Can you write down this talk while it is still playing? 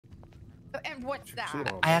And what's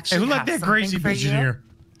that? I actually who let that crazy bitch in here?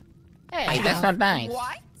 Hey, that's not nice.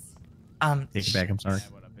 What? Take it back. I'm sorry.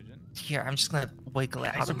 Here, I'm just gonna wiggle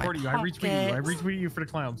it I out of my support you. I retweet you. I retweet you for the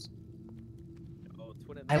clowns.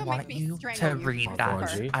 I want you to read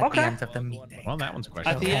that at the end of the meeting. Well, that one's a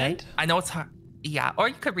question. At the end? I know it's hard. Yeah, or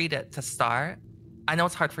you could read it to start. I know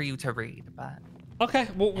it's hard for you to read, but Okay,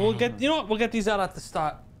 we'll get. You know what? We'll get these out at the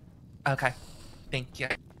start. okay. Thank you.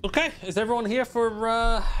 Okay, is everyone here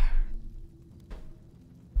for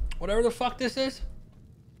whatever the fuck this is?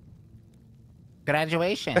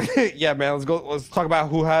 Graduation. Yeah, man. Let's go. Let's talk about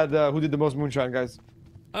who did the most moonshine, guys.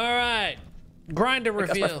 All right, grinder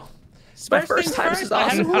review. It's my first time. This is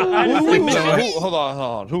awesome. Hold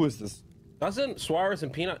on. Who is this? Doesn't Suarez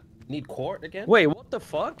and Peanut need court again? Wait, what the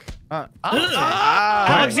fuck?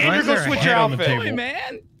 Alexander, go switch your outfit. Hey,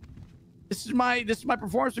 man. This is my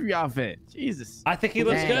performance review outfit. Jesus. I think he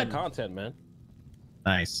looks good. Content, man.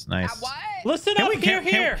 Nice. What? Listen up.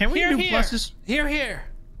 Here. Can we do pluses? Here.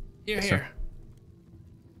 Sir.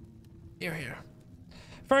 Here.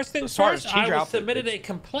 First things So first, change your I was outfit, submitted bitch. a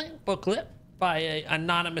complaint booklet by an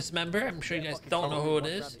anonymous member. I'm sure you guys don't know who it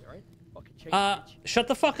is. Shut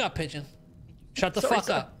the fuck up, Pigeon. Shut the fuck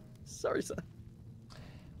up. Sorry, sir.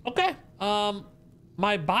 Okay.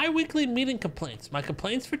 My bi-weekly meeting complaints. My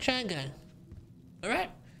complaints for Changang. All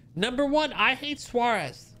right. Number 1, I hate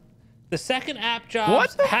Suarez. The second app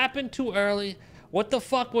jobs happened too early. What the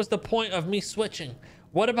fuck was the point of me switching?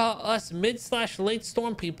 What about us mid/late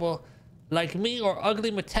storm people like me or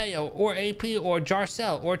Ugly Mateo or AP or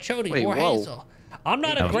Jarcel or Chody or Hazel? I'm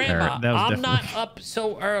not a grandma. I'm not up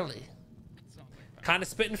so early. Kind of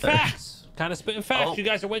spitting facts. You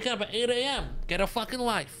guys are waking up at 8 a.m. Get a fucking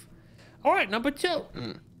life. All right, number 2.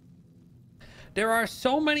 There are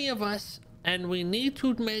so many of us, and we need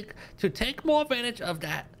to take more advantage of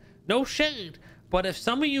that. No shade, but if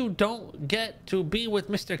some of you don't get to be with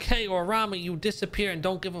Mr. K or Rami, you disappear and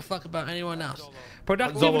don't give a fuck about anyone else.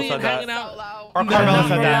 Productivity and hanging out. Or Carmelo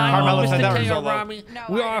said that. Carmelo said that. Mr. K or Zolo. Rami,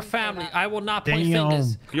 we are a family. I will not point Damn.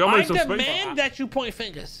 fingers. Y'all I make some space. demand that you point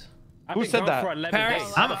fingers. Who said that? For 11 Paris.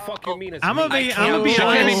 days. How the fuck you mean it's I'm gonna me? be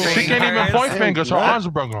honest. She can't even point fingers. Her arms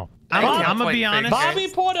are broken. I'm gonna be honest. Bobby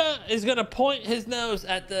Porter is gonna point his nose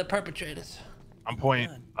at the perpetrators. I'm pointing.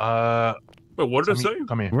 Wait, what did it say?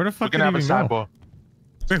 Come here. Where the fuck we can did have a it even go?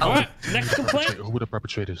 sidebar. All right, next complaint. Who are the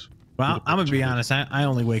perpetrators? Well, I'm gonna be honest. I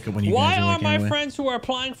only wake up when you Why guys are are awake my anyway. friends who are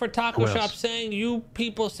applying for taco Who shop else? saying you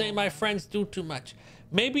people say my friends do too much?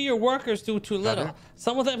 Maybe your workers do too little.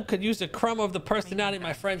 Some of them could use a crumb of the personality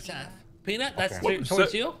my friends have. Peanut, that's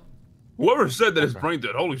towards you? Whoever said that is brain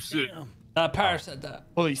dead. Holy shit. Paris said that.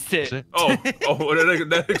 Holy shit. Oh,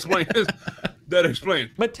 that explains. That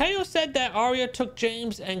explains. Mateo said that Arya took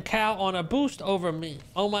James and Cal on a boost over me.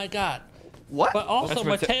 Oh my god. What? But also,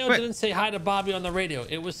 That's Mateo Wait. didn't say hi to Bobby on the radio.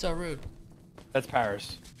 It was so rude. That's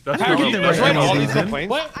Paris. That's Paris, not- the that's right right. All one. these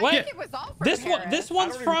complaints. Wait. I think it was all for This Paris.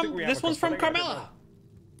 one's I don't even from think we have a Carmela.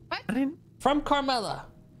 I didn't. From Carmela.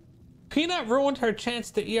 Peanut ruined her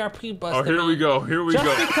chance to ERP bust. Oh, here we go.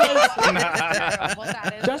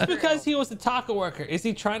 Just because he was the taco worker, is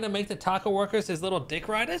he trying to make the taco workers his little dick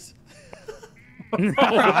riders? I didn't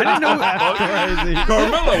know that.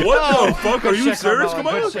 Carmela, what the fuck? Are you serious? Come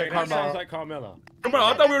on. That sounds like Carmela. Come on,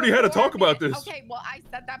 I thought we already had to talk about this. Okay, well, I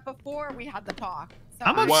said that before we had the talk. So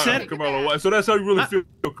I'm I upset. Wow, take it Carmela. back. So that's how you really feel,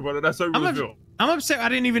 Carmela. That's how you really feel. I'm upset. I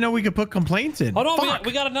didn't even know we could put complaints in. Hold on, Fuck.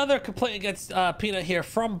 we got another complaint against Peanut here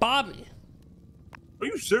from Bobby. Are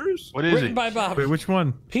you serious? What is Written it? by Bobby. Wait, which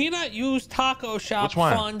one? Peanut used taco shop Which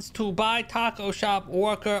one? funds to buy taco shop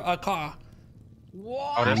worker a car.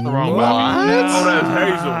 What? Oh, that's the wrong What? Bobby. Oh, that's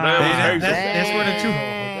Hazel. That Hey, was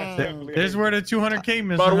Hazel. There's where the 200K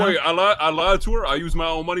missing. By the way, huh? I lied to her. I used my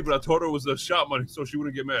own money, but I told her it was the shop money, so she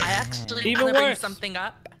wouldn't get mad. I actually Even want to bring worse. something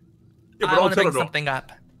up. Yeah, but I don't want to tell bring her though. something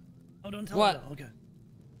up. Oh, don't tell What? her. Okay.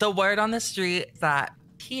 The word on the street that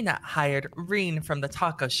Peanut hired Reen from the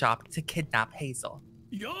taco shop to kidnap Hazel.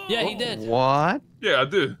 Yo. Yeah, he did. What? Yeah, I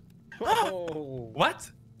did.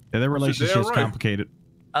 What? Yeah, their relationship's right. complicated.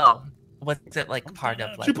 Oh, was it like part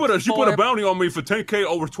of like? She put a bounty on me for 10K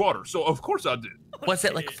over Twitter, so of course I did. Was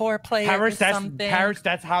it like foreplay Paris, or that's something? Paris.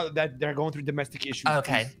 That's how they're going through domestic issues.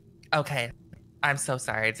 Okay, okay. I'm so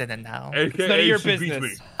sorry. I didn't know. AKA, It's none of your she beats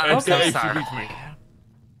business. me. I'm so AKA, she sorry. beats me.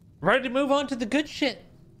 Ready to move on to the good shit.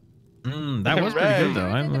 That was pretty good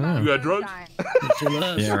though. I don't know. You got drugs?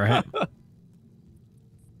 Yeah, right.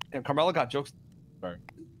 And Carmela got jokes.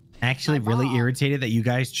 Actually, really irritated that you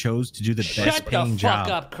guys chose to do the Shut best the paying fuck job.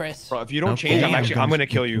 up, Chris. Bro, if you don't Okay, change, I'm I'm gonna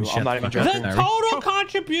kill you. shut I'm not the even fuck up. joking. The total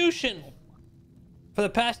contribution for the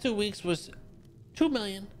past 2 weeks was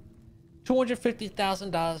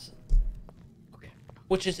 $2,250,000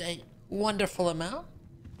 which is a wonderful amount.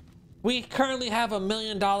 We currently have $1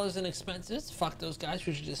 million in expenses. Fuck those guys.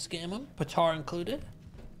 We should just scam them. Patar included.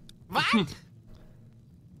 What?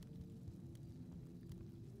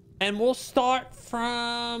 And we'll start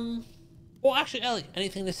from... Well, actually, Ellie,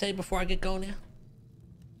 anything to say before I get going here?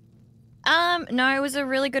 No, it was a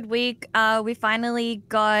really good week. We finally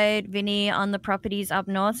got Vinny on the properties up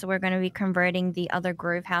north, so we're going to be converting the other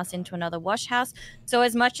Grove house into another wash house. So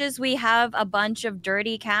as much as we have a bunch of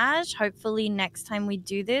dirty cash, hopefully next time we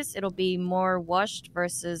do this, it'll be more washed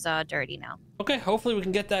versus dirty now. Okay, hopefully we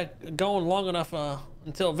can get that going long enough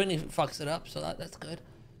until Vinny fucks it up, so that's good.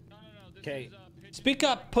 Okay. Speak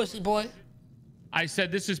up, pussy boy. I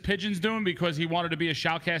said this is Pigeon's doing because he wanted to be a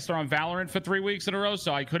shoutcaster on Valorant for 3 weeks in a row,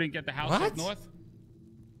 so I couldn't get the house up north.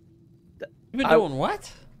 You've been doing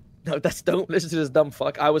what? No, don't listen to this dumb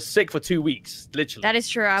fuck. I was sick for 2 weeks, literally. That is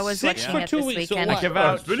true. I was Sick watching for it 2 this weeks, so weekend.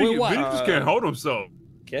 what? Vinny just can't hold himself.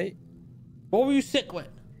 Okay. What were you sick with?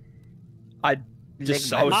 I was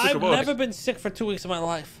sick I've of us. never been sick for 2 weeks of my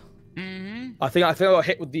life. I think I got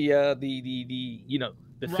hit with the you know,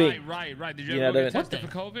 the thing. Right. Did you Yeah, ever get the- tested for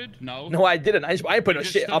COVID? No. No, I didn't. I put no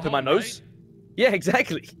just shit stood up in my home, nose. Yeah,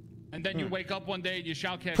 exactly. And then you wake up one day and you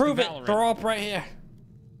shoutcast Prove it. Valorant. Throw up right here.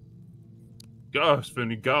 Gosh,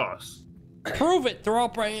 Vinny, gosh. Prove it. Throw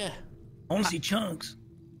up right here. I want to see chunks.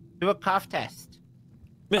 Do a cough test.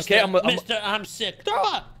 Mister, I'm sick. Throw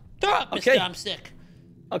up. Throw up, Okay. Mister, I'm sick.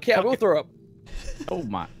 Okay, I will throw up. Oh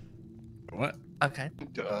my. What? Okay.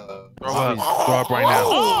 Throw up right now.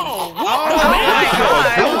 Oh,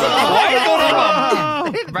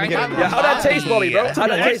 Right Yeah, how'd that taste, Bobby, bro? How'd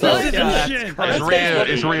that taste? It's real.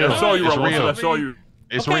 It's real. I saw you, It's Ramos. I real. saw you.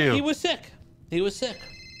 It's okay, real. he was sick. He was sick.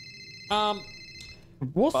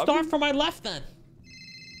 We'll start from my left then.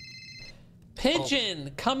 Pigeon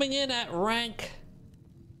coming in at rank.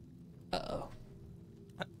 Uh-oh.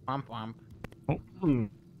 Womp womp.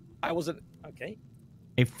 I wasn't. Okay.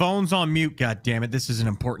 Hey, phone's on mute, goddammit. This is an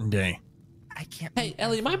important day. I can't. Hey,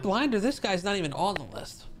 Ellie, am I blind or this guy's not even on the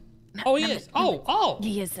list? Oh, he is. Oh.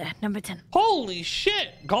 He is number 10. Holy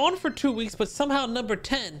shit. Gone for 2 weeks, but somehow number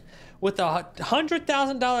 10 with a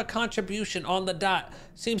 $100,000 contribution on the dot.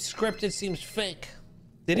 Seems scripted, seems fake.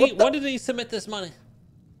 When did he submit this money?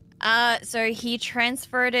 So he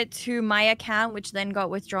transferred it to my account, which then got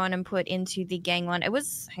withdrawn and put into the gang one. It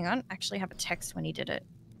was, hang on, actually have a text when he did it.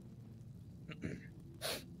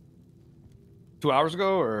 2 hours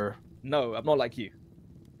ago, or No, I'm not like you.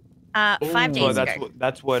 5 days that's ago. what.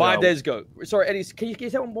 That's what. 5 days ago. Sorry, Eddie. Can you say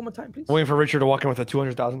that one more time, please? Waiting for Richard to walk in with a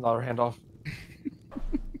 $200,000 handoff.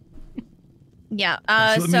 Yeah.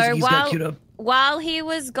 So the music So he's got queued up. while he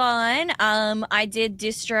was gone, I did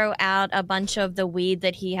distro out a bunch of the weed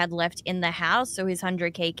that he had left in the house. So his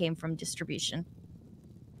 100K came from distribution.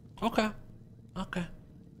 Okay.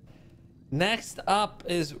 Next up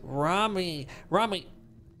is Rami. Rami,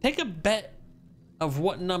 take a bet of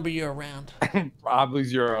what number you're around. Probably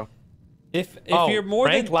 0. If Oh, you're more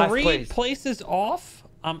than rank last 3 place. places off,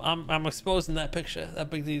 I'm exposing that picture. That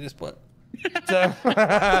big D just put.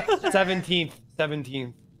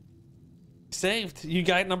 17th. Saved. You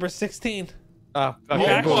got number 16. Okay, Oh cool.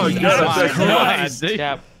 my God, Christ.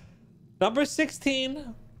 Cap. Number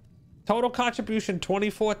 16. Total contribution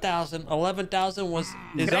 24,000. 11,000 was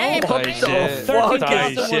his own. Nice shit.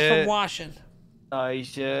 13,000 was Nice from Washington. Nice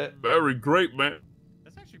shit. Very great, man.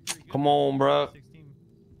 That's actually pretty good. Come on, bro. 16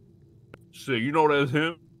 Shit, you know that's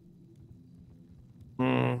him.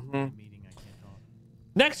 Mm-hmm. meeting, I can't talk.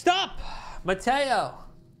 Next up, Mateo.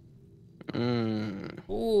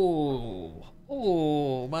 Ooh,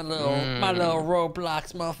 my little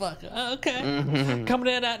Roblox motherfucker. Okay.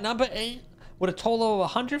 Coming in at number 8 with a total of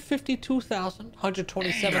 152,000,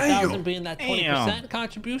 127,000 being that 20%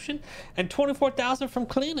 contribution, and 24,000 from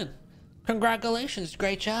cleaning. Congratulations,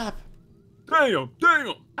 great job. Damn.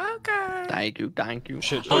 Okay. Thank you.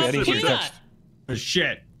 Shit. Oh, Eddie, Peanut. text.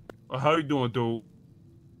 Shit. How you doing, dude?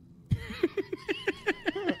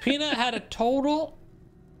 Peanut had a total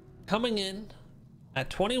coming in at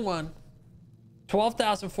 21,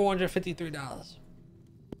 $12,453.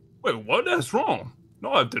 Wait, what? That's wrong.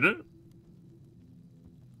 No, I didn't.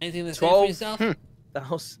 Anything to say for 12. yourself? That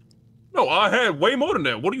was. No, I had way more than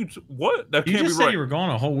that. What? That You can't just be said right. you were gone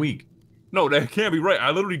a whole week. No, that can't be right.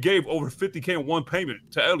 I literally gave over 50K in one payment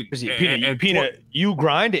to Ellie. Peanut, you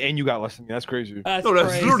grind and you got less than me. That's crazy. That's No,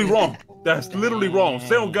 that's crazy. literally wrong. That's literally wrong.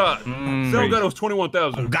 Say on God. Say on God, it was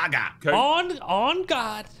 21,000. Gaga. Okay. On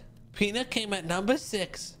God, Peanut came at number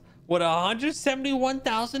 6 with $171,000,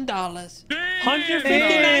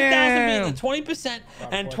 $159,000 being the 20%,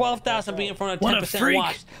 and $12,000 being from the 10%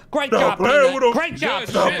 wash. Great job, Peanut. Great job.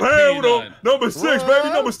 Stop playing with him. Number 6, baby.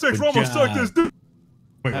 Number 6. We're almost stuck this dude.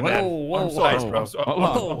 Wait, what? I'm sorry, bro.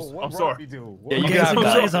 I'm sorry. Yeah,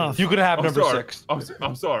 you could have number 6.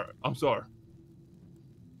 I'm sorry.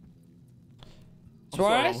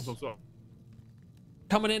 Suarez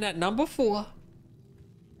coming in at number 4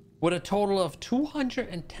 with a total of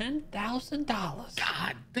 $210,000.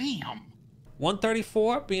 God damn.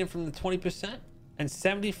 134 being from the 20% and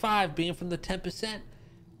 75 being from the 10%.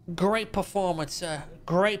 Great performance, sir.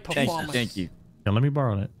 Great performance. Thank you. Yeah, let me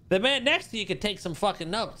borrow it. The man next to you could take some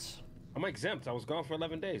fucking notes. I'm exempt. I was gone for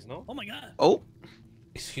 11 days, no? Oh my god. Oh.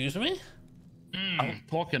 Excuse me? I'm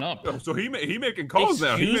talking up. So he making calls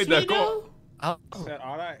now. He made that call. I said,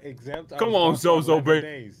 all right, exempt. Come on, Zozo,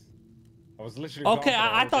 baby. I was literally okay,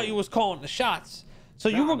 I thought you was calling the shots. So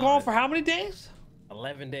you were gone for how many days?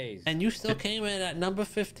 11 days. And you still came in at number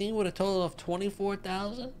 15 with a total of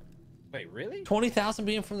 24,000? Wait, really? 20,000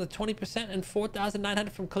 being from the 20% and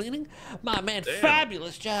 4,900 from cleaning? My man,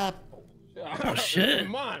 fabulous job. Oh shit.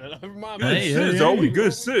 Good shit, Zoe.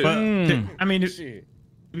 Good shit. But, I mean, to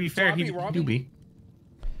be fair, he do be.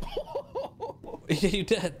 You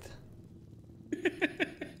did.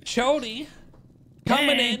 Chody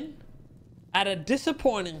coming in at a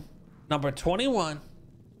disappointing number 21.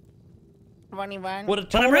 21. With a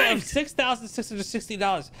total of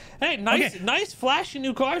 $6,660. Hey, nice flashy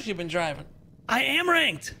new cars you've been driving. I am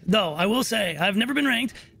ranked, though. I will say I've never been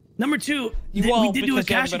ranked. Number 2, we did do a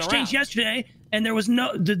cash exchange yesterday, and there was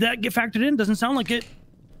no. Did that get factored in? Doesn't sound like it.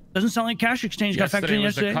 Doesn't sound like cash exchange got factored in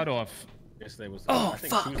yesterday. The cutoff. Yesterday was. Oh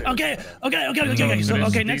fuck. Okay. So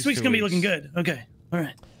next week's gonna be looking good. Okay. All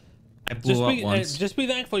right. I blew up once. Just be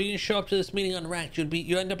thankful you didn't show up to this meeting unranked.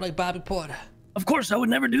 You end up like Bobby Porter. Of course, I would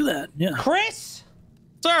never do that. Yeah. Chris,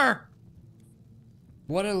 sir.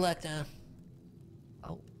 What a letdown.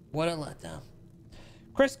 Oh, what a letdown.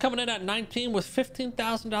 Chris coming in at 19 with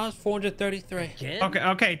 $15,000, 433.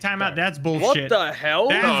 Okay, time out. That's bullshit. What the hell?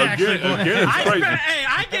 That is actually bullshit. Hey,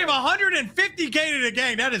 I gave 150K to the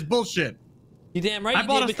gang. That is bullshit. You damn right you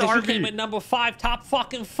did, because you came in number 5, top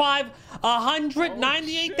fucking 5,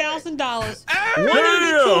 $198,000.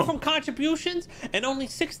 182 from contributions and only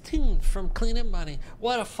 16 from cleaning money.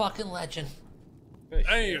 What a fucking legend.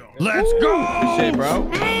 Damn. Let's go. Shit, bro.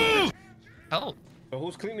 Oh. So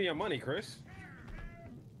who's cleaning your money, Chris?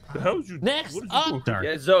 The hell's you? Next up.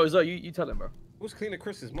 Yeah, Zoe, you tell him, bro. Who's cleaning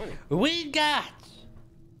Chris's money? We got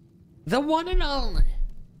the one and only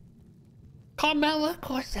Carmela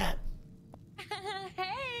Corset. Hey.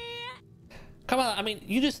 Carmela, I mean,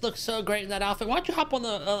 you just look so great in that outfit. Why don't you hop on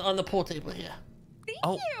the pool table here? Thank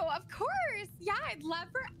you. Of course. Yeah, I'd love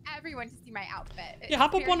for everyone to see my outfit. Yeah,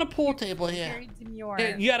 hop up on the pool table here. Very demure.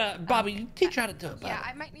 Here, you gotta, Bobby, teach her how to do it. Bobby. Yeah,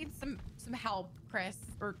 I might need some help, Chris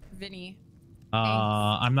or Vinny.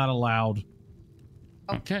 I'm not allowed.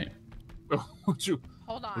 Okay. What you?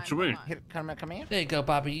 Hold on. What you mean? Come here. There you go,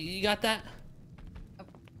 Bobby. You got that?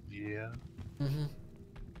 Yeah.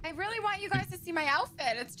 I really want you guys to see my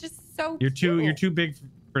outfit. It's just so. You're cool. too big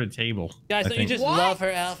for the table. Guys, don't you just love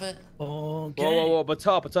her outfit? Okay. Whoa,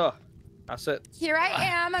 Batar. That's it. Here I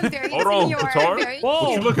am. I'm very Hold on, demure. Batar. Whoa,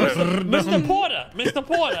 What you looking at? Mr.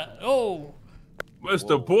 Porter. Oh.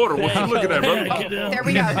 Mr. Porter, what you looking at, brother? There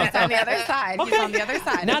we go. He's on the other side. Okay. He's on the other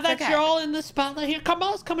side. Now It's that okay. you're all in the spotlight here,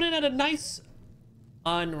 Carmela's coming in at a nice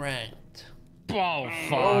unranked. Oh,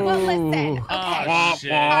 fuck. Well, listen. Okay.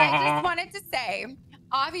 shit. I just wanted to say,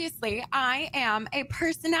 obviously, I am a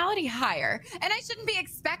personality hire, and I shouldn't be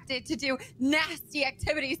expected to do nasty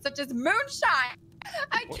activities such as moonshine.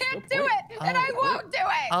 I can't do it, and I won't do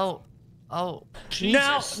it. Oh.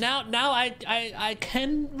 Jesus. Now I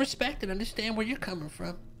can respect and understand where you're coming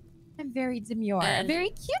from. I'm very demure, And,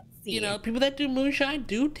 very cutesy. You know, people that do moonshine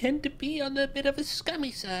do tend to be on the bit of a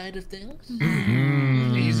scummy side of things.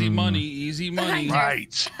 Easy money.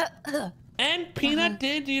 Right. And Peanut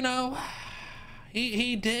did, you know,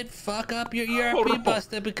 he did fuck up your ERP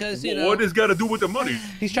buster because, you know. What does got to do with the money?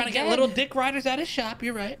 He's trying to get little dick riders out of shop.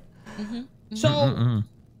 You're right. So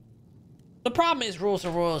the problem is rules are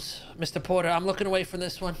rules, Mr. Porter. I'm looking away from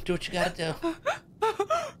this one. Do what you gotta do.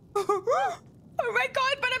 Oh my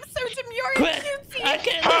god, but I'm so demure Quit! and cutesy. I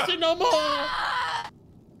can't listen no more.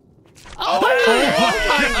 Oh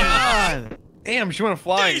my god. Damn, she went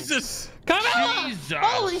flying. Jesus. Come on! Jesus.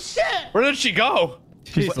 Holy shit! Where did she go?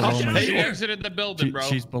 She's below me. She exited the building, bro.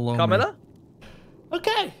 She's below me. Carmela?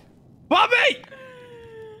 Okay. Bobby!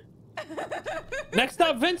 Next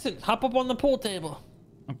up, Vincent. Hop up on the pool table.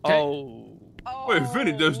 Okay. Oh. Wait,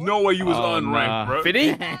 Vinny, there's no way you was unranked, bro.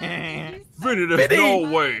 Vinny? Vinny, there's no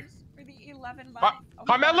way. For the 11 months.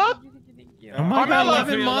 Carmela? Oh my god,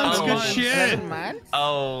 11 months. Oh, Good shit.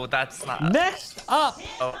 Oh, that's not. Next up.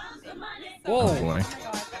 Oh. Whoa. Oh boy.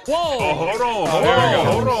 Whoa. Oh,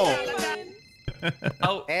 hold on.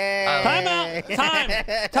 Oh. Time out.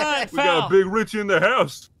 Time. We got Big Richie in the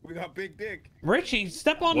house. We got Big Dick. Richie,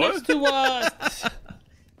 step on What? next to You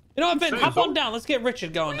know what, Vin? Hop on down. Let's get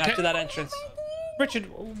Richard going after that entrance.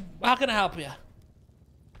 Richard, how can I help you?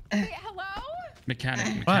 Wait, hello?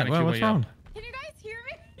 Mechanic, What? What's way up. wrong? Can you guys hear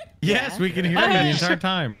me? Yes, we can hear you the entire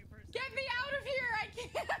time. Get me out of here! I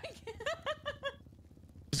can't.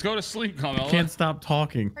 Just go to sleep, Carmela. Can't stop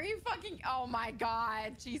talking. Are you fucking? Oh my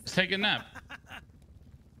god, Jesus! Just take a nap.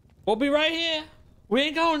 We'll be right here. We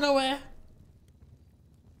ain't going nowhere.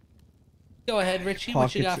 Go ahead, Richie.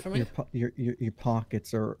 What you got for me? Your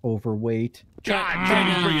pockets are overweight. God,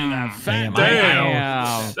 Jamie's bringing that fat.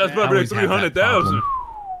 Damn. That's probably 300,000.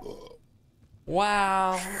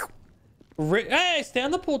 Wow. Hey, stay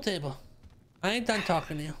on the pool table. I ain't done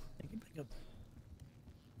talking to you.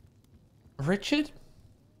 Richard?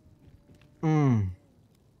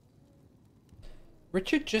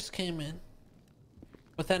 Richard just came in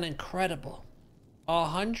with an incredible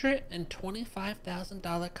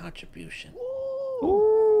 $125,000 contribution.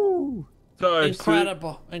 Ooh.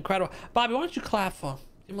 Incredible. Bobby, why don't you clap for him?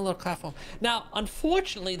 Give him a little clap for him. Now,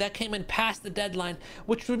 unfortunately, that came in past the deadline,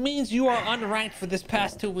 which means you are unranked for this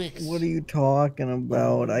past 2 weeks. What are you talking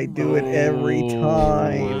about? I do it every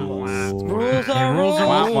time. Rules are rules,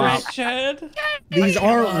 Richard. These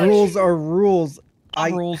aren't rules, are rules.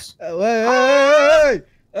 Rules.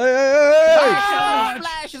 Hey!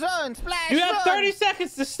 Splash zone, splash You have 30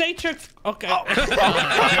 seconds to state your... Okay.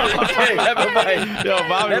 Okay, never mind. Yo,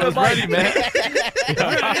 Bobby was ready, man.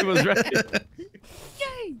 Bobby was ready.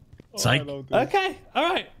 Psych. Okay, all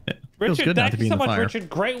right. Feels Richard, good not thank to be you so in the much, fire. Richard.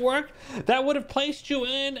 Great work. That would have placed you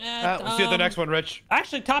in at... We'll see you at the next one, Rich.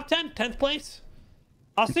 Actually, top 10, 10th place.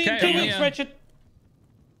 I'll see you in 2 Okay, weeks, yeah. Richard.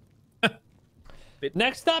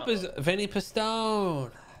 Next up is Vinny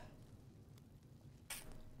Pistone.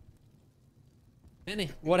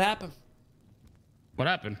 Vinny, what happened? What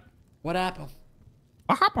happened? What happened?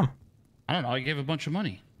 What happened? I don't know. I gave a bunch of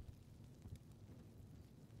money.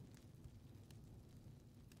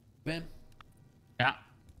 Vin? Yeah.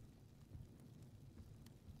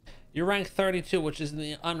 You're ranked 32, which is in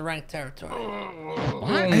the unranked territory.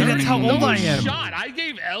 What? Hey, that's how old I am. Shot. I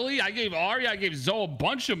gave Ellie, I gave Ari, I gave Zoe a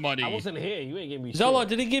bunch of money. I wasn't here. You ain't giving me Zolo, shit.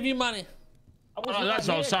 did he give you money? Oh, that's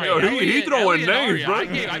all. Sorry. Yo, he throwing Ellie names, bro. I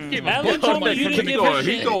gave a Ellie bunch told of me money. you didn't give her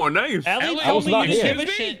He shit. throwing names. Ellie I told was me not you didn't here. give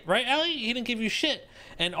a shit, right, Ellie? He didn't give you shit.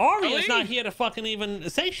 And Ari is not here to fucking even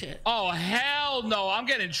say shit. Oh, hell no. I'm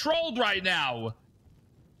getting trolled right now.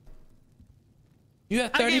 You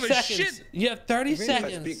have I 30 gave a seconds. shit. You have 30 If I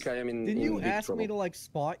seconds. speak, I am in Didn't you big ask trouble. me to like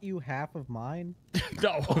spot you half of mine?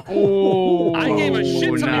 No. Oh, I gave a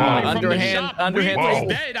shit ton of money from the Underhand- shop. underhand Weed was troll.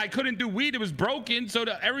 dead. I couldn't do weed. It was broken. So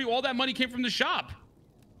all that money came from the shop.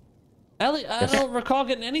 Ellie, I don't recall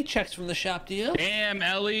getting any checks from the shop, do you? Damn,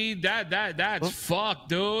 Ellie. That's fucked,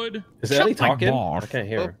 dude. Is Ellie Shut my talking? balls. I can't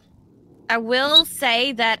hear her. I will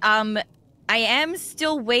say that I am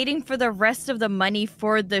still waiting for the rest of the money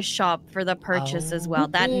for the shop for the purchase as well.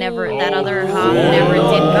 That other half never did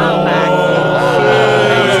go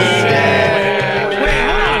back.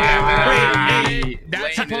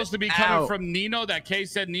 That's supposed to be coming from Nino. That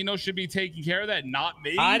case said Nino should be taking care of that, not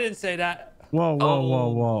me. I didn't say that. Whoa, whoa, whoa,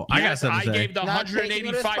 whoa. I got Yes, something to I say. gave the Not taking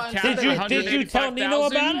 185 cap. Did you tell Nino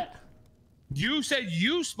about it? You said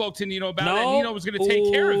you spoke to Nino about it, and Nino was going to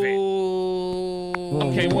take care of it.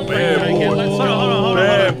 Okay, what Bad boy. let's go. Hold on.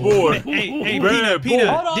 Bad boy. Hey, Bad Peta,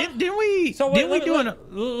 boy. Hold on. didn't we? So wait, Didn't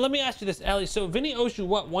we let me ask you this, Ellie. So Vinny owes you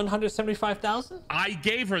what, 175,000? I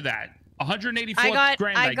gave her that. 184 I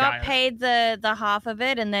grand got paid the half of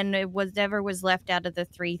it, and then it was never was left out of the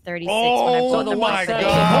 336 when I Oh bought the my 170.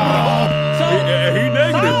 God. He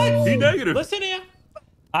negative. He negative. Listen here.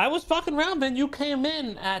 I was fucking around, man. You came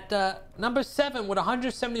in at number 7 with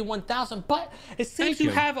 171,000, but it seems you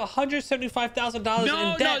have $175,000 in debt.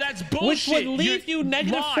 No, that's bullshit. Which would leave you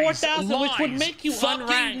negative 4,000, which would make you fucking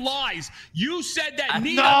unranked. Lies. You said that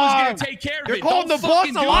Nino was gonna take care of You're it. calling Don't the boss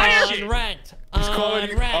fucking a do liar? that shit. Unranked. He's calling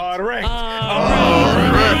you unranked.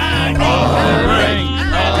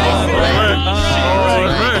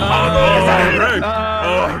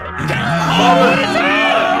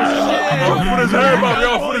 Put his head, Bobby.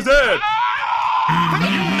 Y'all put his head. You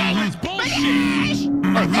know it's bullshit.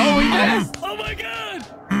 Oh, he is. Oh my god!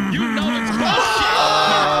 You know it's bullshit.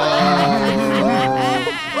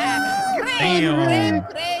 Damn.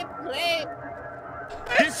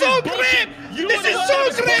 so bullshit. great. This is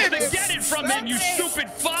so great. To get it from him, you stupid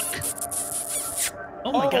fuck.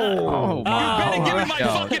 Oh my god. Oh, You better give me my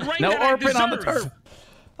fucking ring no that I Orpin on the deserve. turf.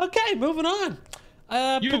 Okay, moving on.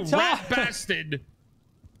 You Patar. rat bastard.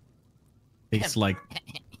 Tastes like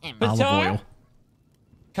olive Patar, oil.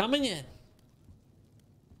 coming in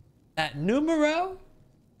at numero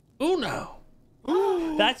uno.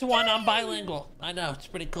 That's one. I'm bilingual. I know, it's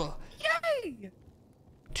pretty cool. Yay!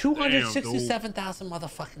 $267,000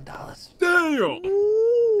 motherfucking dollars. Damn.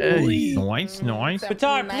 Nice, nice.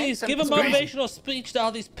 Patar, please give a motivational speech to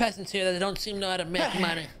all these peasants here that don't seem to know how to make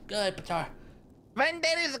money. Go ahead, Patar. When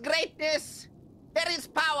there is greatness, there is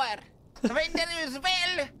power. When there is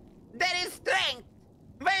will, there is strength.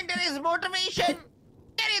 When there is motivation,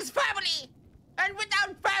 there is family. And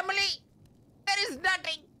without family, there is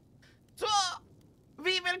nothing. So,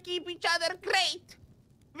 we will keep each other great.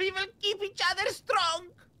 We will keep each other strong.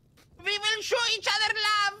 We will show each other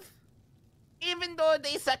love. Even though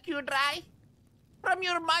they suck you dry from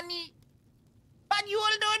your money. But you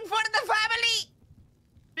will do it for the family.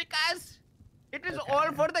 Because it is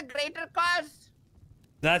all for the greater cause.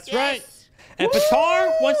 That's right. And Patar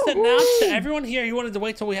wants to announce to everyone here, he wanted to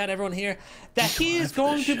wait till we had everyone here, that he is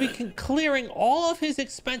going to be clearing all of his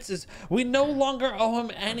expenses. We no longer owe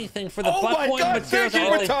him anything for the butt point materials.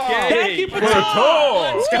 Thank you, Patar. Thank you,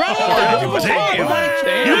 Patar. Let's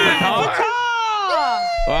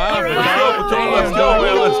go,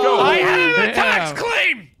 man. Let's go. I have a tax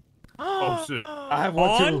claim. Oh shit. I have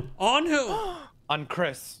one too. On who? On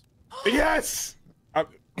Chris. Yes.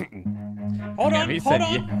 Hold on.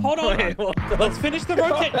 Let's finish the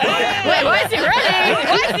rotation. Wait, why is he running?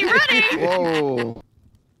 Why is he running? Whoa.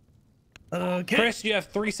 Okay. Chris, you have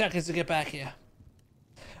 3 seconds to get back here.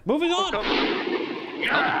 Moving on.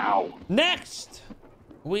 Next,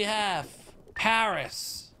 we have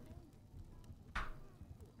Paris.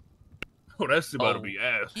 Oh, that's about to be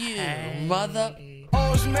ass. You mother.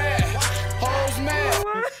 Hoes mad.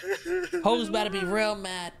 Hoes about to be real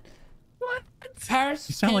mad. What?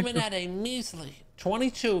 Paris came in at a measly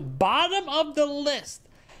 22, bottom of the list.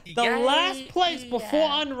 The last place before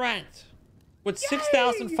unranked with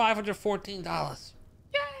 $6,514.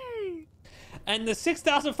 Yay! And the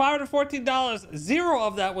 $6,514, zero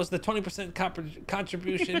of that was the 20%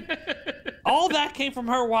 contribution. All that came from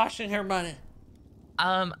her washing her money.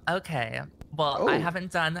 Okay. Well, I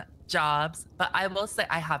haven't done jobs, but I will say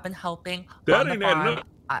I have been helping That on the ain't adding farm.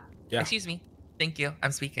 up. Excuse me. Thank you.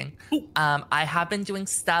 I'm speaking. I have been doing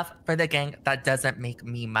stuff for the gang that doesn't make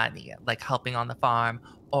me money, like helping on the farm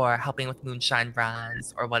or helping with moonshine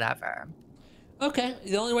runs or whatever. Okay.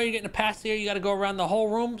 The only way you're getting a pass here, you got to go around the whole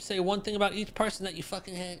room, say one thing about each person that you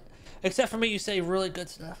fucking hate. Except for me, you say really good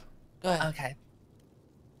stuff. Go ahead. Okay.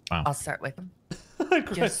 Wow. I'll start with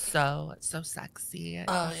you're so sexy.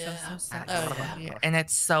 Oh, You're yeah. so sexy. Oh, yeah. And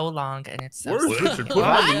it's so long and it's so Where's sexy. Richard?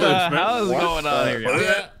 What the hell is going on here?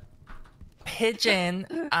 Yeah. Pigeon,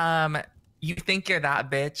 you think you're that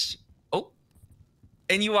bitch. Oh.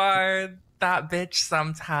 And you are that bitch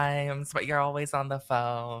sometimes, but you're always on the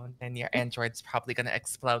phone and your Android's probably gonna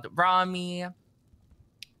explode. Rami.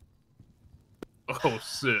 Oh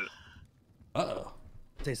shit. Uh-oh.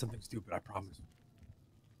 Say something stupid, I promise.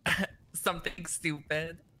 Something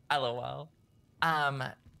stupid. LOL.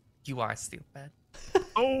 You are stupid.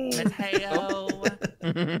 Oh. Mateo.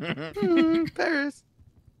 Paris.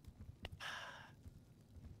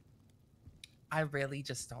 I really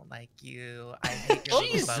just don't like you. I hate your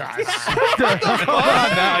Jesus. Hold on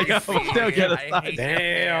now. I gotta still get I a hate side. your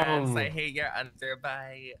Damn. pants. I hate your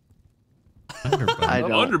underbite. I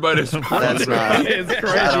don't. Underbite is That's not. It's I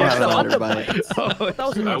don't have an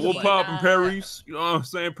underbite. Hey, we'll pop in Paris. You know what I'm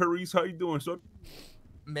saying? Paris, how you doing, son?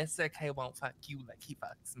 Mr. K won't fuck you like he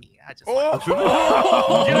fucks me. I just Oh,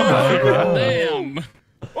 damn.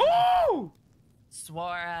 Oh!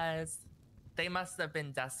 Suarez, they must have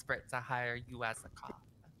been desperate to hire you as a cop.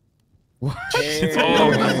 What? Oh, shit.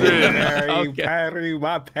 Perry,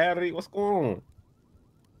 my Perry, what's going on?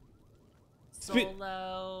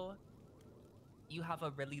 Solo, you have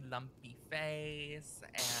a really lumpy face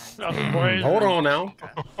and Hold on now.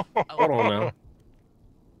 Hold on now.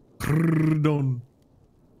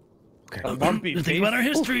 Okay. Lumpy think about our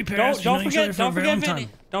history, Paris. Don't forget Vinny.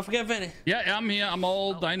 Don't forget Vinny. Yeah, I'm here. I'm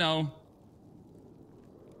old. I know.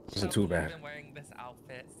 Isn't too bad. You've been wearing this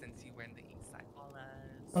outfit since you were in the East Side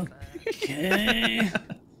College. Okay.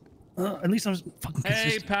 At least I'm fucking Hey,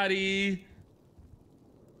 consistent. Patty.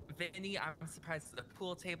 Vinny, I'm surprised the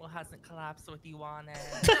pool table hasn't collapsed with you on it.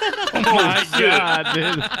 Oh my god,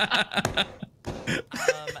 dude.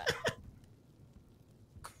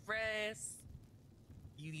 Chris,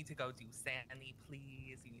 You need to go do Sandy,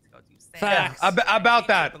 please. You need to go do Sandy. Facts. About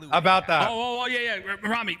that. Oh, yeah.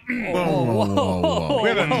 Rami. We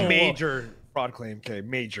have a major fraud claim. Okay,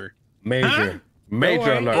 major. Major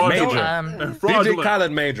alert. Major. DJ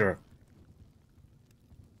Khaled major.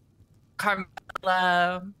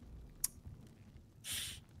 Carmela.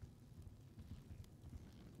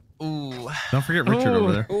 Ooh. Don't forget Richard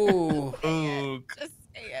over there. Ooh. Just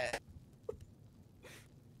say it.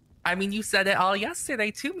 I mean, you said it all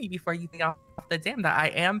yesterday to me before you got off the dam that I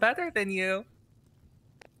am better than you.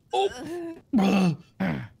 Oh. You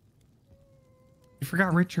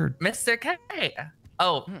forgot Richard. Mr. K.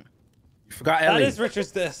 Oh. You forgot Ellie. That is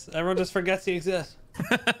Richard's this. Everyone just forgets he exists.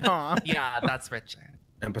 Yeah, that's Richard.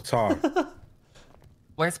 And Patar.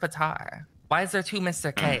 Where's Patar? Why is there 2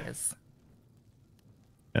 Mr. K's?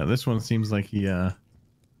 Yeah, this one seems like he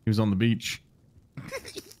was on the beach.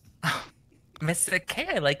 Mr. K,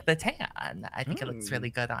 I like the tan. I think it looks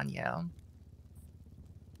really good on you.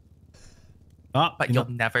 But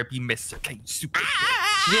you'll never be Mr. K, super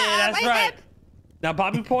bitch. Yeah, that's right. Now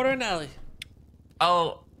Bobby Porter and Ellie.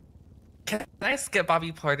 Oh, can I skip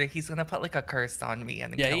Bobby Porter? He's gonna put like a curse on me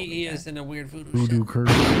and kill me. He is in a weird voodoo Voodoo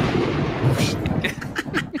curse.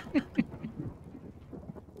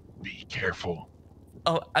 Be careful.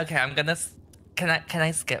 Oh, okay. I'm gonna. Can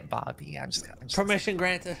I skip Bobby? I'm just permission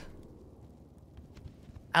granted.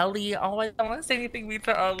 Ellie, oh, I don't want to say anything mean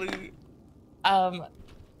to Ellie.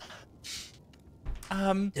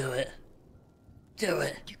 Do it. Do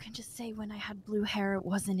it. You can just say when I had blue hair, it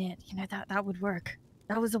wasn't it. You know, that would work.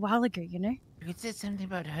 That was a while ago, you know? You said something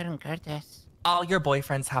about her and Curtis. All your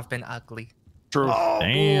boyfriends have been ugly. True. Oh,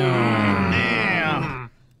 damn.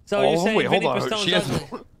 So you're saying Vinny Pistone's ugly?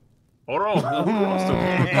 Hold on.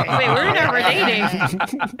 Wait, we're never dating.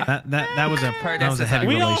 That was a heavy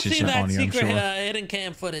We all seen relationship that on you, I'm secret sure. hidden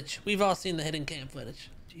cam footage. We've all seen the hidden cam footage.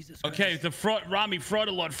 Jesus Christ. Okay, the fraud, Rami, fraud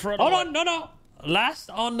alert. Hold on, no. Last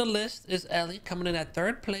on the list is Ellie coming in at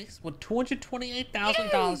 3rd place with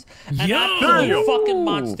 $228,000. And that fucking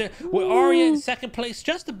monster with Aria in 2nd place,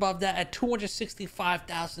 just above that at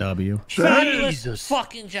 $265,000. W. Fabulous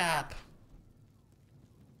fucking job.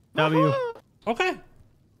 W. Okay.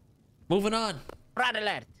 Moving on. Fraud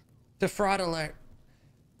alert. The fraud alert.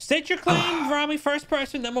 State your claim, Rami, first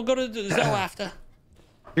person, then we'll go to Zoe after.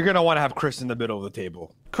 You're gonna want to have Chris in the middle of the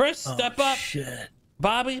table. Chris, step up. Shit.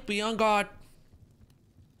 Bobby, be on guard.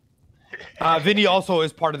 Vinny also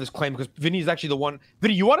is part of this claim because Vinny is actually the one.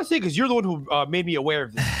 Vinny, you want to say because you're the one who made me aware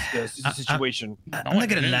of this situation. I'm not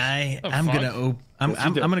gonna lie.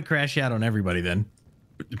 I'm gonna crash out on everybody then,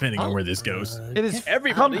 depending on where this goes. It has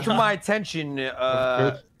come to my attention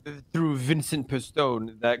through Vincent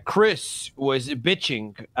Pistone that Chris was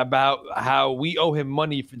bitching about how we owe him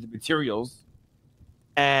money for the materials,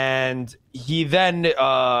 and he then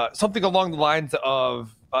something along the lines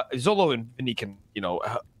of Zolo and Vinny can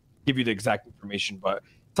give you the exact information, but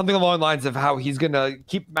something along the lines of how he's gonna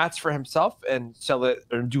keep mats for himself and sell it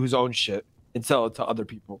or do his own shit and sell it to other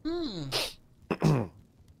people. I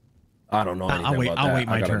don't know. I'll wait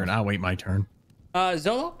my turn. I'll wait my turn.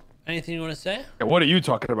 Zolo, anything you want to say? Yeah, what are you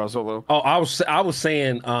talking about, Zolo? Oh, I was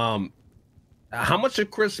saying, how much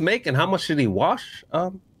did Chris make and how much did he wash?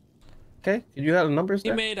 Okay, did you have the numbers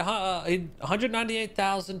there? He made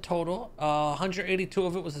 198,000 total. 182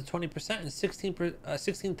 of it was a 20%, and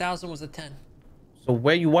 16,000 was a 10. So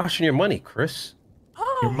where you washing your money, Chris?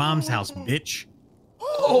 Your mom's house, bitch.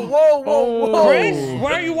 Oh, whoa. Chris,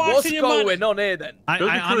 where are you washing your money? What's going on there then?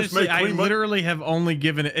 I honestly, I literally have only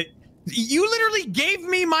given it. You literally gave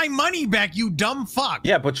me my money back, you dumb fuck.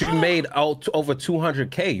 Yeah, but you made out over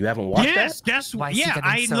 200K. You haven't watched that? Yes,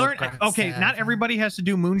 I learned. Okay, not everybody has to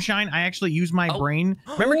do moonshine. I actually use my brain.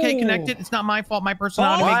 Remember, K Connected? It's not my fault. My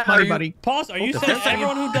personality makes money, buddy. Pause. Are you saying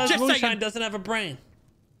everyone who does moonshine doesn't have a brain?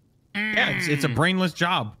 Yeah, it's a brainless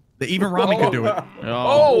job. Even Rami could do it. Wait,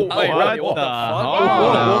 what the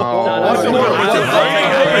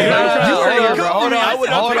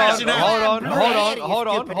Hold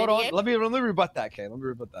on. Let me rebut that, Kay. Let me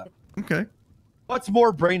rebut that. Okay. What's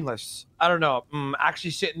more brainless? I don't know.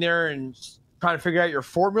 Actually sitting there and trying to figure out your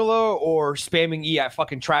formula or spamming E at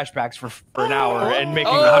fucking trash bags for an hour and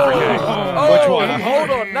making 100K? Which one?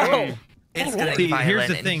 Hold on, no. It's gonna See, be here's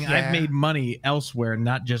the violent thing. in I've here. made money elsewhere,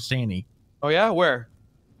 not just Sandy. Oh yeah, where?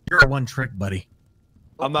 You're a one trick, buddy.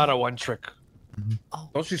 I'm not a one trick.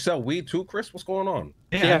 Don't you sell weed too, Chris? What's going on?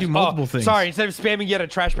 Yeah, I do multiple things. Sorry, instead of spamming E at a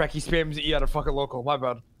trash bag, he spams E at a fucking local. My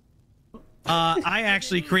bad. I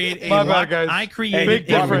actually create a My bad, guys. I create big a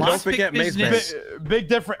difference. Don't forget business. Big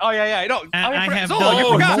difference. Oh yeah. No, I have Zolo, done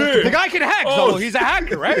you forgot. multiple- The guy can hack. Zolo. He's a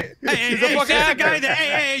hacker, right? Hey, He's a fucking the hacker. guy that,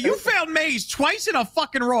 hey, you failed maze twice in a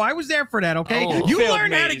fucking row. I was there for that, okay? Oh, you failed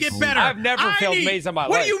learn how to maze. get better. I've never failed maze in my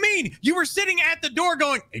What life. do you mean? You were sitting at the door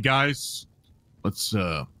going, "Hey guys, let's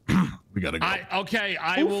we gotta go."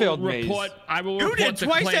 I Who will failed maze? report. I will You report did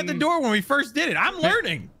twice at the door when we first did it. I'm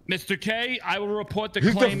learning. Mr. K, I will report the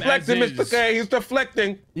He's claim as deflecting, is. Mr. K. He's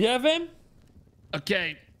deflecting. You have him?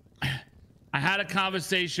 Okay. I had a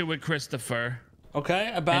conversation with Christopher.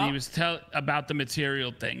 Okay, And he was about the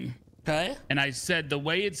material thing. Okay. And I said the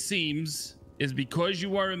way it seems is because you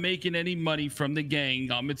weren't making any money from the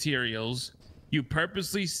gang on materials, you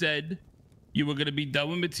purposely said you were going to be done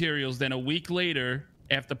with materials. Then a week later,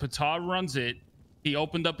 after Patar runs it, he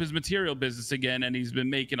opened up his material business again, and he's been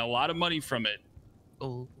making a lot of money from it.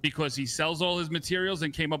 Because he sells all his materials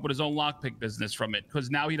and came up with his own lockpick business from it. Because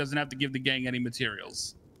now he doesn't have to give the gang any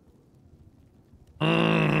materials.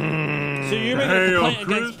 So you're making a complaint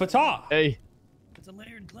against Patar? Hey. It's a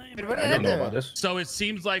layered claim. I don't know about this. So it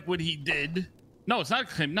seems like what he did. No, it's not a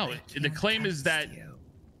claim. No, the claim is that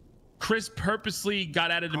Chris purposely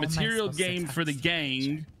got out of the material game for the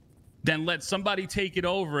gang, then let somebody take it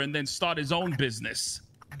over and then start his own business.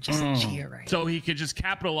 I'm just a cheer, right? So he could just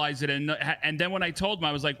capitalize it. And then when I told him,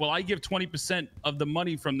 I was like, well, I give 20% of the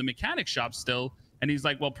money from the mechanic shop still. And he's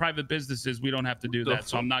like, well, private businesses, we don't have to do that.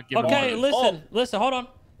 So I'm not giving Okay, money. listen, hold on.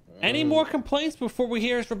 Any more complaints before we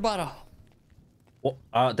hear his rebuttal? Well,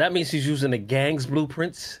 that means he's using the gang's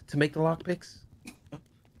blueprints to make the lockpicks.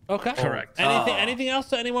 Okay. Correct. Anything else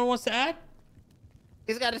that anyone wants to add?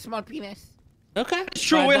 He's got a small penis. Okay. It's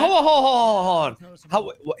true. Wait, hold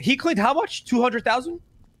on. He cleaned how much? 200,000?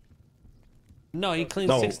 No, he cleaned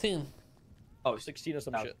No. 16. Oh, 16 or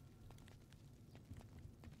some shit.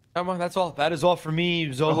 Come on, that's all. That is all for me.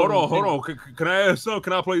 Zolo. Hold on. Can I ask something?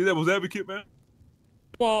 Can I play devil's advocate, man?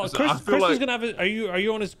 Well, Listen, Chris I feel is like- gonna have. Are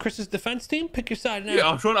you on Chris's defense team? Pick your side now. Yeah,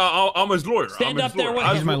 I'm trying. I'm his lawyer. Stand I'm up his there lawyer. with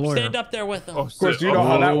him. He's my lawyer. Stand up there with him. Oh, Chris, shit. you know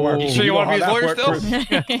how that works. You sure you want to be his know how lawyer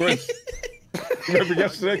that still? works, Chris. Remember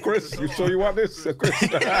yesterday, Chris? You sure you want this, Chris?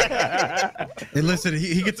 Hey, listen,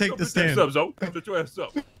 he could take the stand. Shut your ass up, Zo. Shut your ass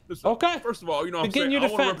up. Listen, Okay. First of all, you know what I'm Begin saying? your I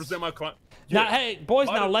want to defense. represent my client. Now, Yeah. hey, boys,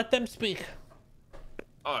 My now de- let them speak.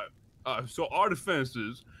 All right. So our defense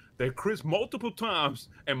is that Chris multiple times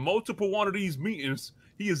and multiple one of these meetings,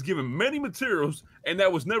 he has given many materials, and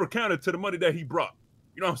that was never counted to the money that he brought.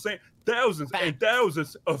 You know what I'm saying? Thousands and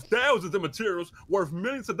thousands of materials worth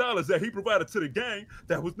millions of dollars that he provided to the gang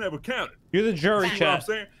that was never counted. You're the jury, You know what I'm chat.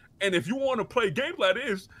 saying? And if you want to play games like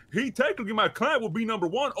this, he technically, my client will be number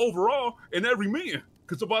one overall in every meeting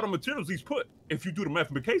because of all the materials he's put, if you do the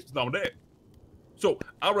mathematications on that. So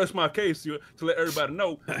I'll rest my case here to let everybody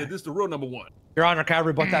know that this is the real number one. Your Honor, can I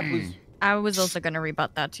rebut that, please? I was also going to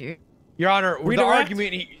rebut that too. Your Honor, the Redirect?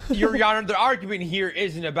 argument, Your Honor, the argument here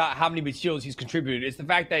isn't about how many materials he's contributed. It's the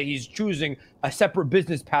fact that he's choosing a separate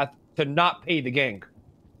business path to not pay the gang.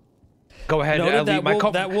 Go ahead, Noted,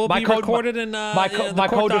 Ellie. that will be recorded in my the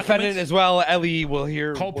co-defendant documents. as well. Ellie will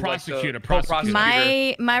hear. Co-prosecutor, Co-prosecutor.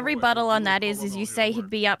 My rebuttal on that is you say he'd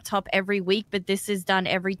be up top every week, but this is done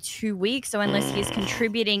every 2 weeks. So unless he's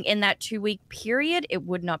contributing in that 2 week period, it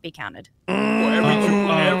would not be counted. Well,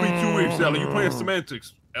 every 2 weeks, Ellie, you playing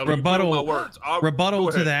semantics. Ellie, you playing my words. Rebuttal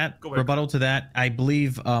Go to ahead. that. Go ahead. Rebuttal to that. I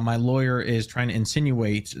believe my lawyer is trying to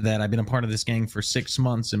insinuate that I've been a part of this gang for 6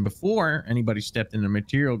 months, and before anybody stepped in the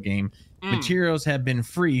material game, materials have been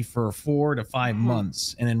free for 4 to 5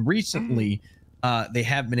 months, and then recently they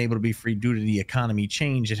have been able to be free due to the economy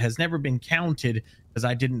change. It has never been counted because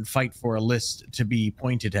I didn't fight for a list to be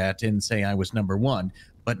pointed at and say I was number one.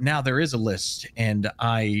 But now there is a list, and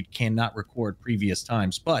I cannot record previous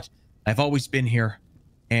times. But I've always been here,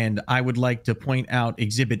 and I would like to point out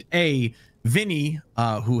Exhibit A. Vinny,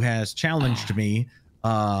 who has challenged me,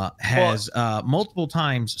 has multiple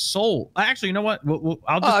times sold. Actually, you know what?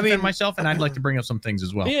 I'll just defend myself, and I'd like to bring up some things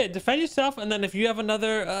as well. Yeah, defend yourself, and then if you have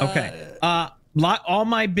another. Okay. All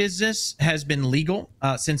my business has been legal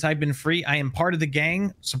since I've been free. I am part of the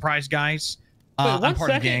gang. Surprise, guys. Wait, I'm one part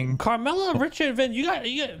of the second. gang. Carmela, Richard, Vin, you got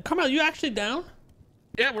Carmela, you actually down?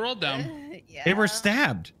 Yeah, we're all down. They were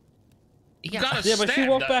stabbed. You got Yeah, but she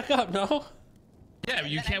woke back up, no? Yeah,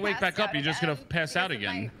 you can't wake back up. You're just gonna pass out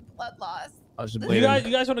again. Blood loss. You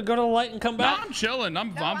guys want to go to the light and come No, back? I'm chilling.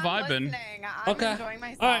 I'm vibing. Okay. Enjoying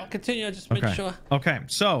myself. All right, continue. Just make sure. Okay.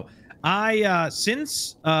 So I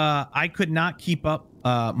since I could not keep up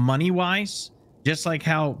money wise, just like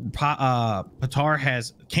how Patar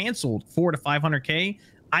has canceled 400 to 500K,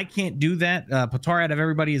 I can't do that. Patar out of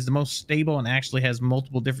everybody is the most stable and actually has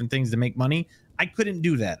multiple different things to make money. I couldn't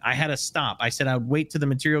do that. I had to stop. I said I would wait till the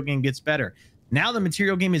material game gets better. Now the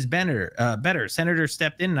material game is better. Senator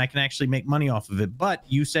stepped in and I can actually make money off of it. But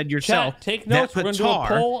you said yourself Chat, take notes. We're gonna do a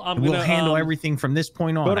poll. will handle everything from this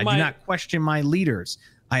point on. I do not question my leaders.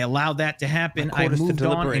 I allowed that to happen. I moved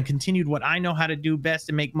on and continued what I know how to do best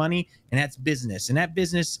and make money, and that's business. And that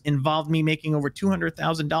business involved me making over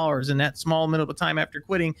 $200,000 in that small middle of time after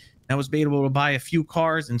quitting. I was able to buy a few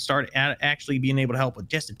cars and start actually being able to help with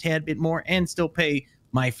just a tad bit more and still pay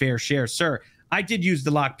my fair share, sir. I did use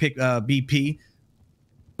the lockpick BP,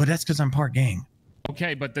 but that's because I'm part gang.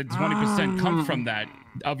 Okay, but the 20% come from that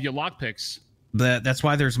of your lockpicks. That's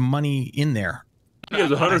why there's money in there. He has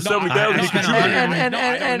 170,000. And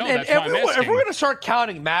if we're gonna start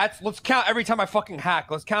counting, Matt, let's count every time I fucking hack.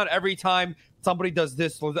 Let's count every time somebody does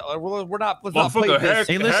this. We're not. Let's not play this.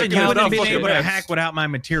 Hey, listen, you wouldn't have been able to hack without my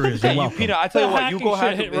materials. You're welcome. Peanut, I tell you what, you go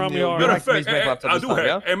hack. Matter of fact, I do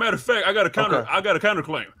hack. And matter of fact, I got a counter. I got a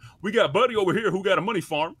counterclaim. We got Buddy over here who got a money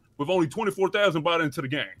farm with only 24,000 bought into the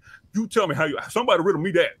game. You tell me how somebody riddle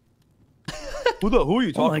me that. Who are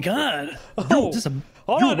you talking? Oh my god! Hold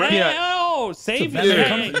on, save that.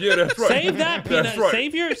 Yeah, that's right. Save that, Peanut. That's right.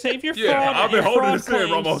 Save your fraud. Yeah, I've been holding this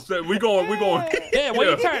in, Ramos. We going. Yeah, what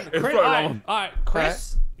are you turn? It's Chris, right, all right,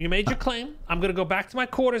 Chris, you made your claim. I'm gonna go back to my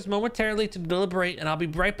quarters momentarily to deliberate, and I'll be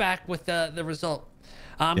right back with the result.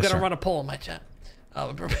 I'm gonna run a poll in my chat.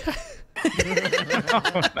 I'm gonna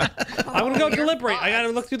go deliberate. I gotta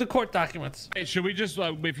look through the court documents. Hey, should we just,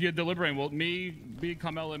 if you're deliberating, well, me,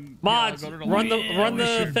 Kamel, and Mods, go to run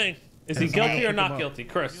the thing. Is he guilty or not guilty,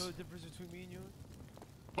 Chris?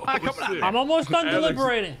 I'm almost done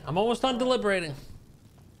deliberating.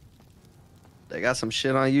 They got some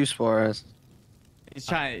shit on you, Suarez. He's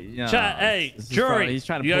trying, you know, Chat, hey, jury. He's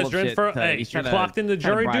trying to you guys pull are in shit for. to, Hey, he's you're trying to- clocked into trying to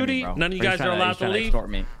jury bribe me, duty. bro. None of you He's guys trying are to- allowed he's to trying to leave. extort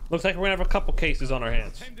me. Looks like we're gonna have a couple cases on our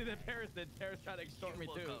hands. Tara's trying to extort me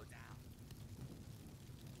too.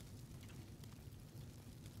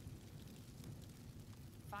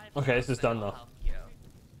 Okay, this is done though.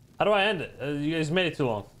 How do I end it? You guys made it too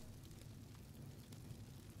long.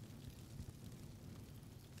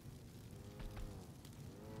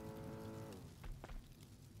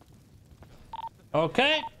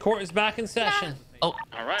 Okay, court is back in session. Oh,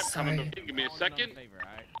 all right, coming to give me a second.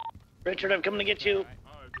 Richard, I'm coming to get you.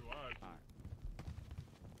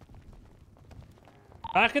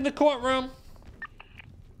 Back in the courtroom.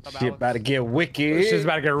 Shit about to get wicked. This is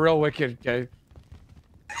about to get real wicked, okay?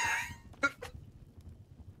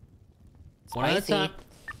 One at a time.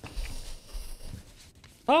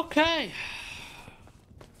 Okay.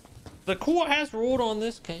 The court has ruled on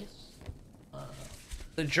this case.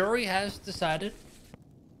 The jury has decided,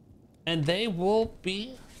 and they will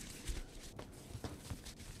be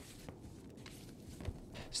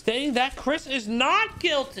stating that Chris is not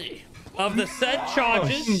guilty of the said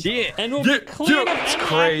charges and will be cleared of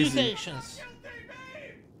any accusations.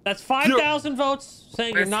 That's 5,000 votes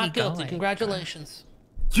saying you're not guilty. Congratulations.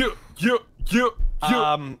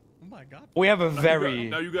 We have a very.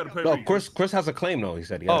 Now you got to pay. No, Chris has a claim though. He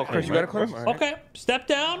said. Chris, you got a claim. Okay, step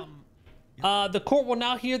down. The court will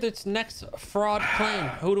now hear its next fraud claim.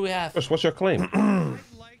 Who do we have? Chris, what's your claim?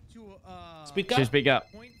 Speak up. Speak up.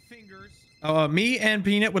 Me and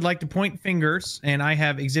Peanut would like to point fingers, and I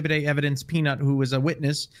have Exhibit A evidence, Peanut, who is a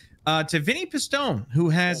witness, to Vinny Pistone, who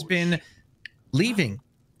has been leaving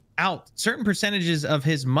out certain percentages of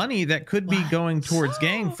his money that could be going towards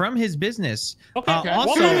gang from his business. Okay,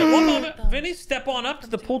 also, one moment. Vinny, step on up to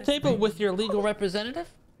the pool table with your legal representative.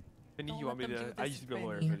 Vinny, you want me to? I used to be a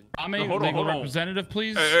lawyer. I'm a legal representative,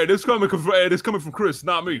 please. Hey, this coming from Chris,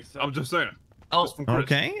 not me. I'm just saying. Oh,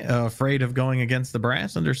 okay. Afraid of going against the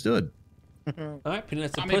brass. Understood. All right,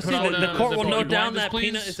 Peanut's a pussy. The court will note down that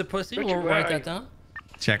Peanut is a pussy. We'll write that down.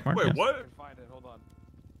 Check mark. Wait, yes. what?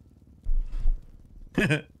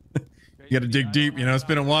 You got to dig deep. You know, it's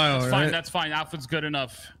been a while. That's right? fine. That's fine. Outfit's good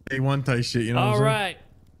enough. A1 type shit. You know. All right.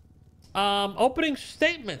 Opening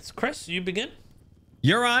statements. Chris, you begin.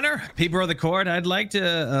 Your Honor, people of the court, I'd like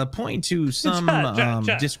to point to some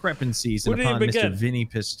discrepancies upon Mr. Vinny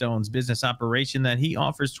Pistone's business operation that he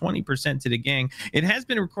offers 20% to the gang. It has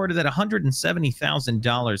been recorded that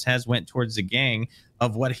 $170,000 has went towards the gang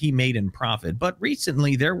of what he made in profit. But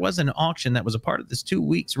recently, there was an auction that was a part of this 2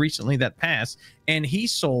 weeks recently that passed, and he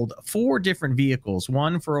sold 4 different vehicles,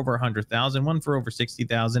 one for over $100,000, one for over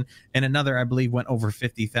 $60,000, and another, I believe, went over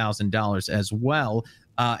 $50,000 as well.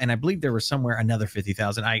 And I believe there was somewhere another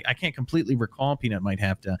 50,000. I can't completely recall. Peanut might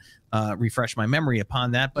have to refresh my memory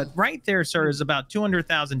upon that. But right there, sir, is about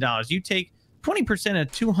 $200,000. You take 20%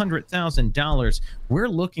 of $200,000. We're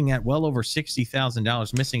looking at well over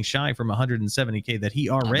 $60,000 missing shy from 170K that he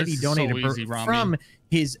already donated from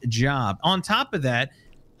his job. On top of that,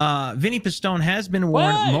 Vinny Pistone has been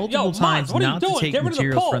warned multiple times not to take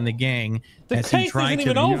materials from the gang as he tried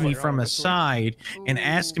to move me from a side and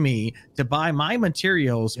ask me to buy my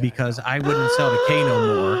materials because I wouldn't sell to K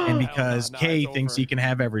no more and because K thinks he can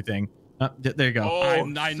have everything. There you go.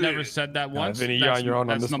 I never said that once. Vinny, you're on your own on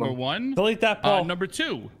that's this number one. one. Delete that, Paul. Number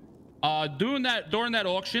two, during that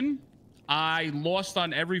auction, I lost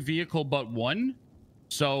on every vehicle but one.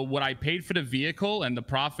 So what I paid for the vehicle and the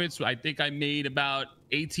profits, I think I made about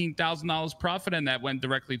 $18,000 profit, and that went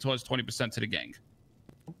directly towards 20% to the gang.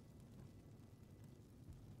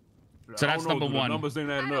 So that's number one. The numbers ain't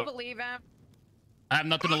adding up. Believe him. I have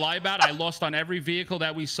nothing to lie about. I lost on every vehicle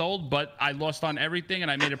that we sold, but I lost on everything,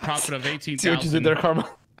 and I made a profit of $18,000. See what you did there, Karma?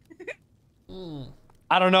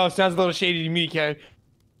 I don't know. It sounds a little shady to me, Kay.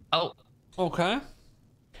 Oh. Okay.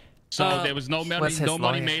 So there was no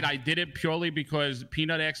money made. I did it purely because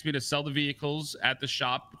Peanut asked me to sell the vehicles at the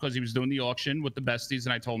shop because he was doing the auction with the besties,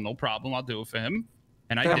 and I told him no problem, I'll do it for him,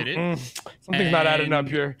 and I did it. Something's not adding up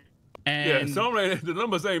here. And the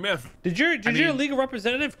numbers ain't math. Did your legal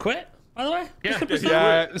representative quit? By the way,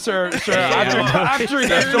 Yeah, sir. After he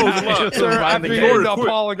gave the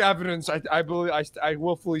appalling evidence, I believe I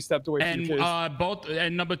willfully stepped away from the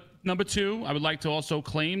case. Number two, I would like to also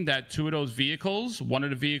claim that two of those vehicles, one of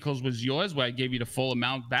the vehicles was yours, where I gave you the full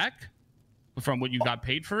amount back from what you got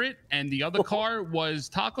paid for it, and the other car was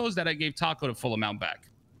Taco's that I gave Taco the full amount back.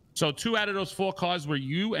 So 2 out of those 4 cars were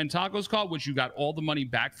you and Taco's car, which you got all the money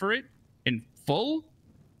back for it in full.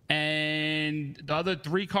 And the other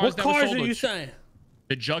 3 cars that were sold. What cars are you saying?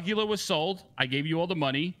 The Jugular was sold. I gave you all the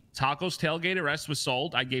money. Taco's Tailgate Arrest was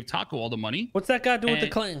sold. I gave Taco all the money. What's that got to do with the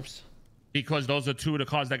claims? Because those are 2 of the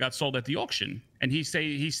cars that got sold at the auction. And he's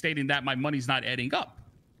stating that my money's not adding up.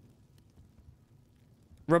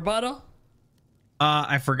 Rebuttal?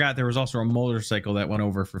 I forgot there was also a motorcycle that went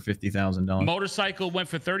over for $50,000. Motorcycle went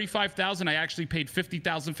for $35,000. I actually paid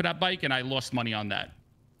 $50,000 for that bike, and I lost money on that.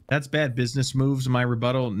 That's bad business moves. My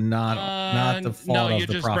rebuttal, not the fault of the profit. No, you're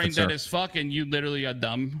just brain dead as fuck, and you literally are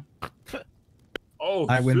dumb. Oh,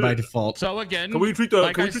 I win by default. So again, can we treat the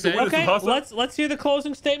let's hear the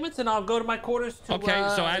closing statements, and I'll go to my quarters to so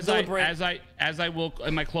deliberate. as I will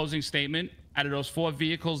in my closing statement, out of those 4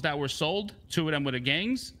 vehicles that were sold, 2 of them were the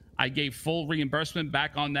gangs. I gave full reimbursement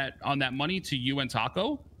back on that money to you and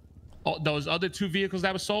Taco. Those other 2 vehicles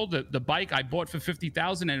that were sold, the bike I bought for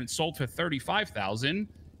 $50,000 and it sold for $35,000.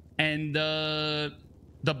 And the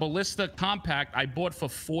Ballista Compact I bought for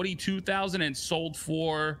 $42,000 and sold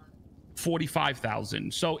for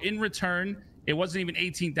 $45,000. So in return, it wasn't even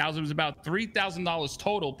 $18,000. It was about $3,000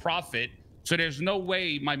 total profit. So there's no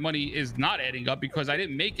way my money is not adding up because I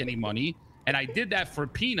didn't make any money. And I did that for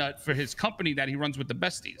Peanut for his company that he runs with the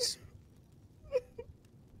besties.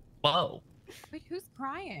 Whoa. Wait, who's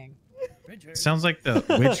crying? Sounds like the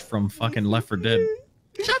witch from fucking Left 4 Dead.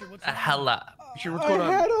 Shut the hell up. I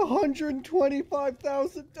had $125,000, but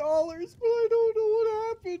I don't know what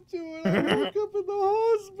happened to it. I woke up in the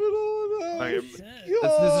hospital. This is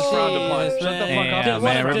frowned upon. Shut the fuck up.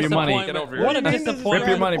 Man, rip your money. Get over here. What a disappointment. Rip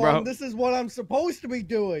your money, bro. This is what I'm supposed to be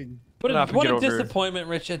doing. What a disappointment,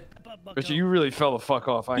 Richard. Richard, you really fell the fuck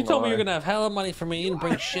off. You told me you were gonna have hella money for me. You didn't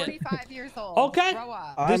bring shit. 45 years old. Okay.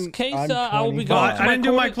 This case, I will be going. I didn't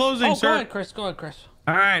do my closing, sir. Go ahead, Chris. Go ahead, Chris.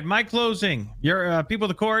 All right, my closing. Your people of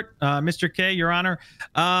the court, Mr. K, Your Honor.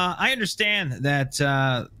 I understand that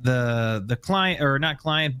the client, or not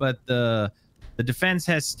client, but the defense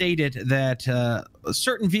has stated that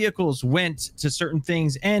certain vehicles went to certain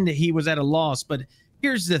things and he was at a loss. But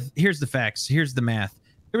here's the facts. Here's the math.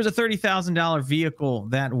 There was a $30,000 vehicle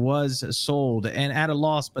that was sold and at a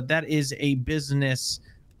loss, but that is a business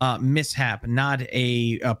mishap, not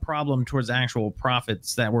a problem towards actual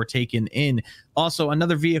profits that were taken in. Also,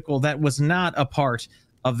 another vehicle that was not a part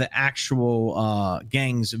of the actual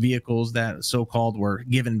gang's vehicles that so-called were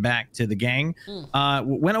given back to the gang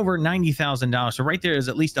went over $90,000. So right there is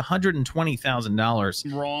at least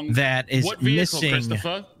 $120,000 wrong. That is what vehicle, missing.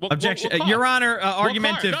 Christopher? Objection, Your Honor,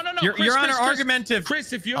 argumentative. No, Your Honor, argumentative.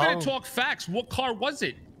 Chris, if you're gonna talk facts, what car was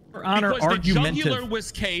it? Your Honor, because argumentative. the Jugular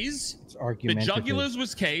was K's. The Jugulars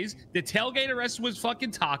was K's. The Tailgate Arrest was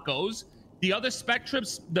fucking Tacos. The other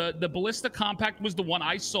Spectrums, the Ballista Compact was the one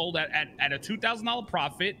I sold at a $2,000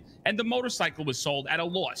 profit, and the motorcycle was sold at a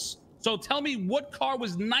loss. So tell me, what car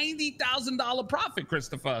was $90,000 profit,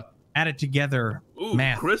 Christopher? Added together, Ooh,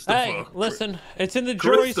 math. Christopher. Hey, listen, it's in the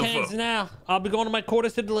jury's hands now. I'll be going to my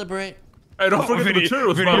quarters to deliberate. Hey, don't forget the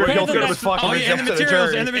materials, Vinny, bro. you're guilty as fuck. Oh, yeah, and the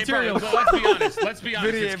materials, and the materials. Let's be honest. Let's be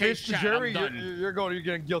honest. Vinny, It's if case it's the chat, jury, I'm done. you're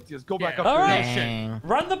getting guilty. Let's go back up All to right. that shit.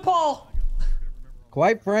 Run the poll.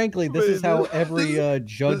 Quite frankly, this is how every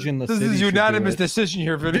judge in the city. This is should unanimous do it. decision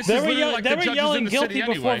here, Vinny. They were yelling guilty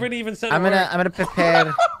before Vinny even said. I'm gonna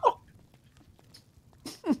prepare.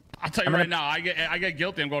 I'll tell you right now, I get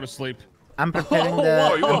guilty. I'm going to sleep. I'm preparing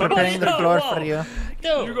the floor for you.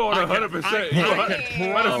 You're going 100%. I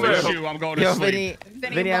can promise you, I'm going to Yo, sleep.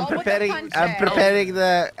 Vinny, I'm preparing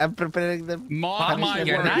the. Mark my words.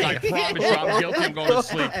 I promise you, I'm guilty. I'm going to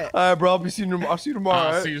sleep. All right, bro. I'll see you tomorrow. I'll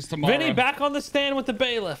see you tomorrow. Vinny, back on the stand with the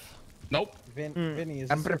bailiff. Nope. Vinny,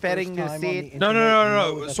 is I'm this your preparing first your time on seat. the No.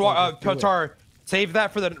 internet? That's why I just do it. Tatar, save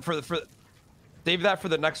that for save that for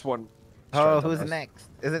the next one. Oh, who's next?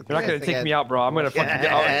 Is it? You're not gonna Chris take again? me out, bro. I'm gonna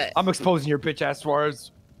fucking. I'm exposing your bitch ass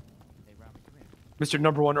Suarez. Mr.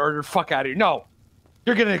 Number One Order, fuck out of here. No,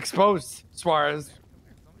 you're getting exposed, Suarez.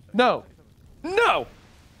 No.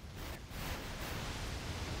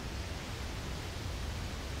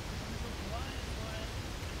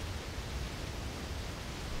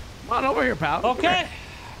 Come on over here, pal. Okay.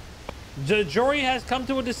 The jury has come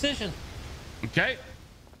to a decision. Okay.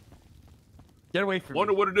 Get away from me.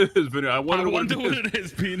 Wonder what it is, Vinny. I wonder what it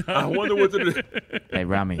is, Peanut. I wonder what it is. Hey,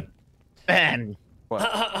 Rami. Ben.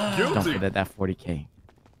 Don't Guilty. forget that 40K.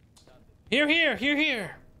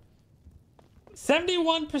 Here.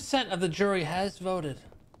 71% of the jury has voted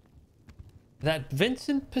that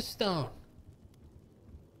Vincent Pistone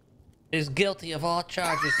is guilty of all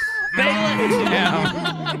charges.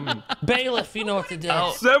 Bailiff! Bailiff, you know what to do.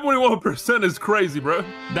 71% is crazy, bro.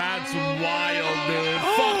 That's wild, dude.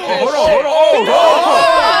 Fuck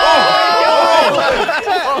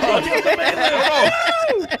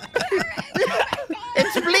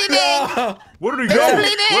It's bleeding. Where did he go?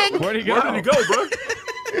 It's bleeding. Where'd he go? Where did he go, bro?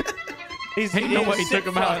 Ain't no way he took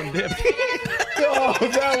him out and dipped. Oh,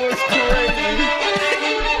 that was crazy.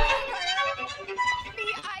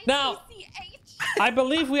 Now, I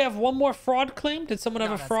believe we have one more fraud claim. Did someone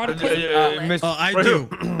have a fraud claim? I Right do.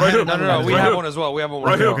 here. Right here. No. We Right have here. one as well. We have one.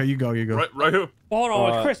 Right here. Okay, you go. Right here. Hold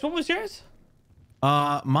on, Chris. What was yours?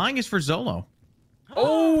 Mine is for Zolo.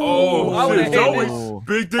 Oh, shit, Zoe.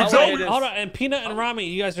 Big dick Zoe. Hold on, and Peanut and Rami,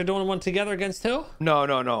 you guys are doing one together against who? No.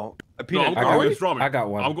 No, Peanut, I'm going against Rami. I got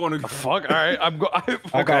one. I'm going to. fuck. All right. I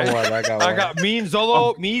got one. I got me and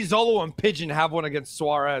Zolo, and Pigeon have one against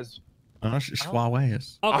Suarez.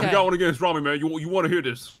 Suarez. Okay. I got one against Rami, man. You want to hear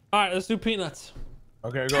this? All right, let's do Peanuts.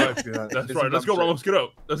 Okay, go ahead. Peanut. That's right. Let's go, Rami. Let's get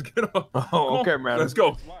up. Let's get up. Oh, okay, man. Let's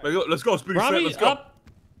go. Let's go, Speedy Sam. Rami, Let's go. up.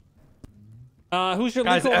 Who's your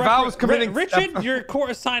Guys, legal if I was committing- Richard, your court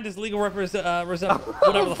assigned as legal representative.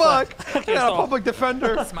 Oh, fuck. Okay, I got a so- public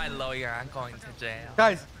defender. That's my lawyer. I'm going to jail.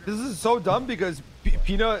 Guys, this is so dumb because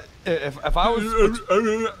Peanut, if I was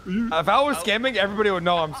scamming, everybody would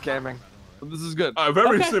know I'm scamming. So this is good.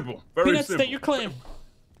 Very simple. Very Peanut, simple. state your claim.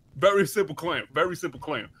 Very simple claim. Very simple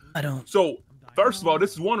claim. I don't. So, first of all,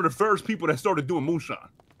 this is one of the first people that started doing moonshine.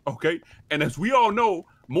 Okay? And as we all know,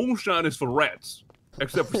 moonshine is for rats.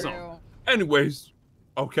 Except for some. Anyways,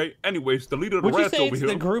 the leader of the Would you rats say over it's here.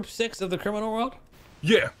 the group 6 of the criminal world?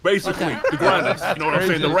 Yeah, basically. The grinders. You know what I'm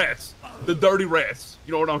saying? The rats. The dirty rats.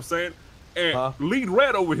 You know what I'm saying? And lead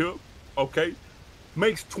rat over here, okay,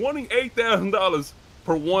 makes $28,000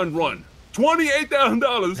 per one run.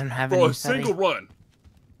 $28,000 for a single run.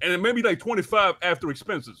 And then maybe like 25 after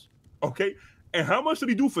expenses. Okay? And how much did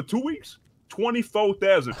he do for 2 weeks?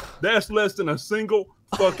 24,000. That's less than a single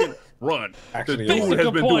fucking run. Actually, the dude has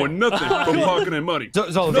been doing nothing but pocketing money.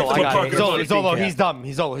 Zolo, he's dumb.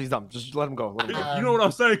 He's dumb. Just let him go. Let him go. You know what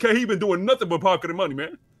I'm saying, K? He been doing nothing but pocketing money,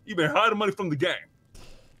 man. He been hiding money from the gang.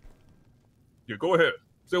 Yeah, go ahead.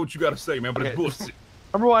 Say what you gotta say, man, but it's bullshit.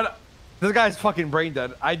 Number one, this guy's fucking brain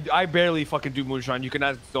dead. I barely fucking do moonshine. You can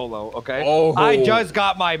ask Zolo, okay? Oh. I just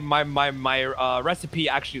got my recipe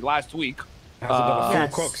actually last week. Hasn't been a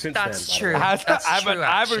full cook since That's then. true. I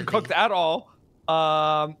haven't cooked at all.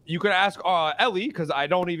 You can ask Ellie because I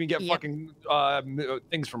don't even get fucking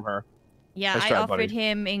things from her. Yeah, Nice I try, offered buddy.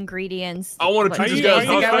 him ingredients. I want to what, teach 2 you guys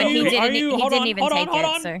days ago, how and he to didn't even take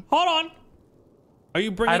it. So. Hold on. Are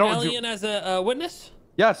you bringing don't Ellie do- in as a witness?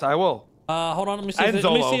 Yes, I will. Hold on. Let me see. And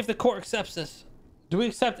Let me Zolo. see if the court accepts this. Do we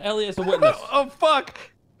accept Ellie as a witness? Oh fuck!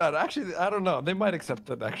 God, actually, I don't know. They might accept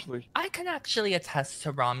it. Actually, I can actually attest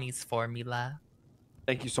to Rami's formula.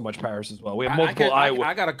 thank you so much, Paris, as well. We have I multiple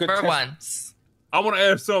I got a good For test. once. I want to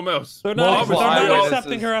ask something else. They're not, Multiple they're not eyewitnesses.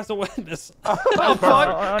 accepting her as a witness. Oh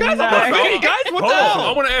fuck! Guys, guys, what Hold the on. hell?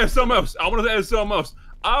 I want to ask something else.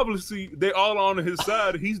 Obviously, they all on his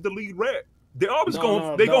side. He's the lead rat. they obviously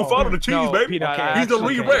gonna follow the cheese, baby. Peanut, He's the okay.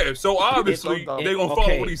 lead ref, so obviously they're gonna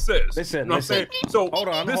follow what he says. Listen, you know what I'm saying? So hold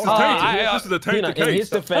on. this is tainted. This is a tainted In his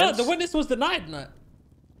case. defense, the witness was denied. Not.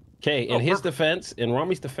 Okay, in his defense, in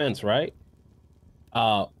Rami's defense, right?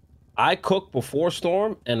 I cook before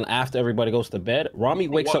storm and after everybody goes to bed. Rami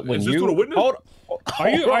wakes up when you hold. Are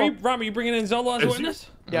you Rami? You bringing in Zolo as a witness?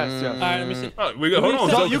 Yes. All right, let me see. Hold on.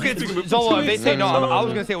 So you can Zolo. If they say no, I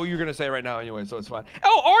was gonna say what you're gonna say right now anyway, so it's fine.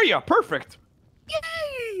 Oh, Arya, perfect.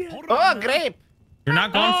 Yay! Oh, great. You're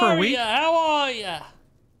not gone for a week? How are ya?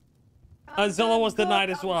 Zolo was denied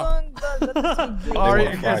as well.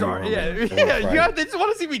 Arya, yeah. They just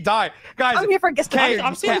want to see me die, guys. I'm here for guest.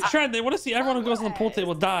 I'm seeing this trend. They want to see everyone who goes on the pool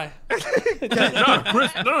table die. No,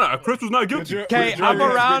 Chris was not guilty. Okay, I'm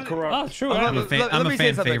around. Oh, true. Let me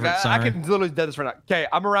say something. I can literally do this right now. Okay,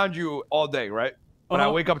 I'm around you all day, right? When I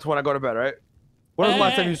wake up to when I go to bed, right? When was the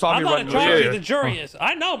last time you saw me run? I'm not a jury. The jury is.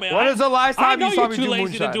 I know, man. When is the last time you saw me do moonshine? I know you're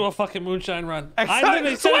too lazy to do a fucking moonshine run.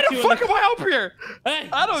 Exactly. So why the fuck am I up here? Hey,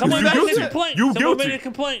 I don't someone know. made a complaint. Someone made a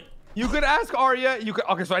complaint. You could ask Arya. You could.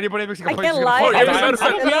 Okay, so anybody makes a complaint. I can't lie.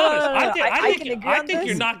 I think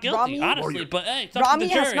you're not guilty, honestly. But hey, it's up to Rami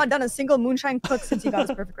the jury. has not done a single moonshine cook since he got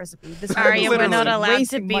his perfect recipe. Arya, we're not allowed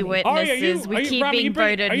to be witnesses. We keep being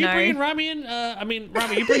voted Are you no. bringing Rami in? Rami,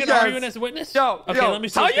 you bringing Arya in as a witness? Okay, let me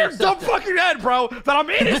see. Tell your dumb fucking head, bro, that I'm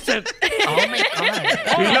innocent. Oh my god.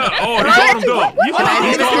 He called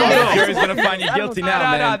him dumb. Jury's gonna find you guilty now,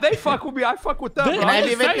 man. Nah, they fuck with me. I fuck with them. Can I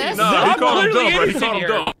be witness? No, he called him dumb, bro. He called him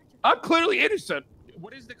dumb. I'm clearly innocent.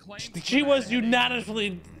 What is the claim? She was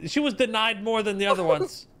unanimously. She was denied more than the other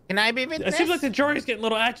ones. Can I be witness? It seems like the jury's getting a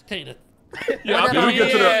little agitated. Yeah, I we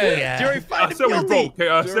get to the. Jury I said we vote. Okay,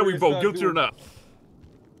 I said we vote. Guilty or not?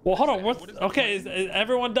 Well, hold on. Okay, is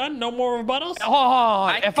everyone done? No more rebuttals?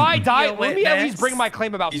 If I die, let me at least bring my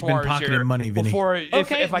claim about He's been pocketing money, Vinny. Before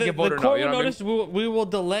if I get voted the court or no. will notice we will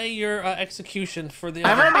delay your execution for the.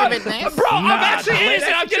 I'm gonna be witness. Bro, I'm actually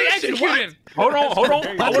innocent. I'm getting executed. Hold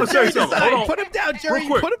on. I want to say something. Hold on. Put him down, Jerry.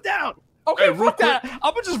 Put him down. Okay, fuck that.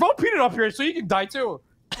 I'm gonna just vote Peanut up here so you can die too.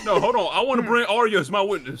 No, hold on. I want to bring Arya as my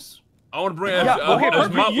witness. I want to bring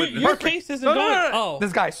as my witness. Your case isn't going. Oh,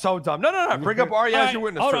 this guy's so dumb. No. Bring up Arya as your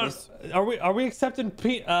witness. Hold on. Are we accepting Go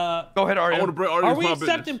ahead, Arya. I want to bring Arya as my witness. Are we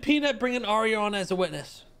accepting Peanut bringing Arya on as a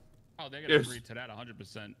witness? Oh, they're gonna agree to that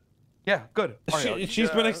 100%. Yeah, good. She's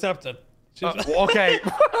been accepted. Okay.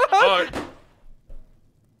 All right.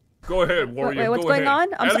 Go ahead, Warrior. Wait, what's going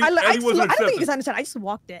on? I don't think you guys understand. I just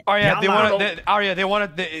walked in. Arya, they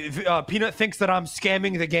wanted. Peanut thinks that I'm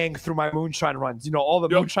scamming the gang through my moonshine runs. You know all the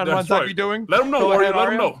moonshine runs I be doing. Let them know, Warrior. Let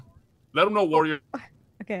them know. Let them know, Warrior.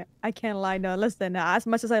 Okay, I can't lie. No, listen. As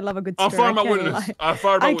much as I love a good story, I'll fire my witness. I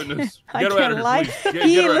fired my witness. I can't lie.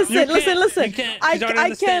 Listen.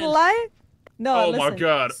 I can't lie. No, oh my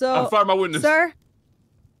God. So, I fired my witness. Sir,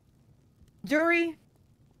 jury,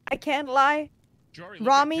 I can't lie.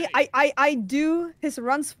 Rami, I do his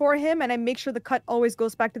runs for him, and I make sure the cut always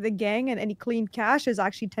goes back to the gang, and any clean cash is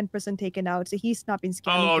actually 10% taken out, so he's not been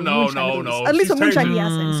scamming. Oh no. At least for moonshine he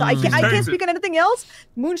hasn't. So I can't speak on anything else.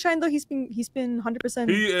 Moonshine though, he's been 100%.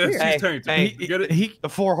 He is. He's tainted. The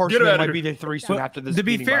four horsemen might be the threesome after this. To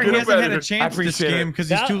be fair, he hasn't had a chance to scam because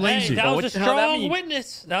he's too lazy. That was a strong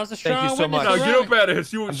witness. That was a strong witness. Thank you so much. No, get up out of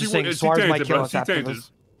here. She might kill us after tainted.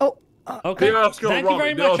 this. Okay. Thank you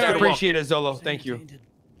very much. I appreciate it, Zolo. Thank you.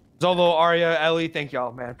 Zolo, Arya, Ellie, thank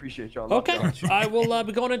y'all, man. Appreciate y'all. Okay. I will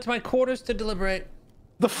be going into my quarters to deliberate.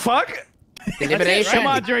 The fuck? Deliberation. Come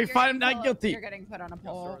on, Jerry. Find him not guilty. You're getting put on a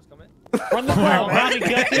poll. Run the poll. Rami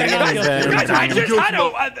guilty or not guilty? I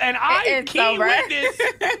know, and I key witness.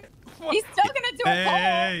 He's still gonna do a poll.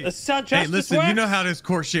 Hey, listen. You know how this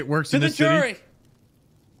court shit works in this jury. city.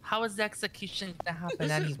 How is the execution gonna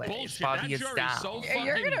happen anyway? Bullshit. Bobby is down. So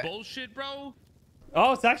fucking bullshit, bro.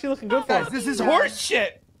 Oh, it's actually looking good for us. This is horse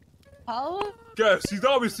shit. Oh. Guys, he's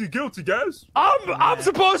obviously guilty, guys.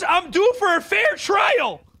 I'm due for a fair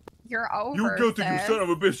trial. You're over. You guilty, you son of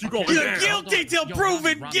a bitch. You going You're guilty till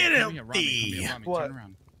proven guilty. What?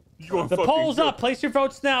 The poll's up. Place your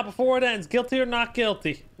votes now before it ends. Guilty or not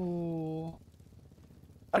guilty? Ooh.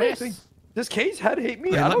 I don't think this case had to hate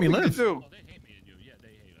me. They let me live.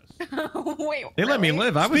 Wait. They let me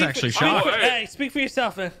live. I was actually shocked. Hey, speak for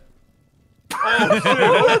yourself, man. Oh shit!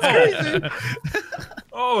 Oh, that's crazy.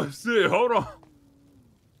 Oh shit! Hold on.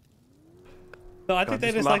 No, I think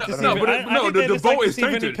they just like to see. No, the vote is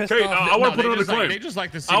tainted. Okay, I want to put another claim. They just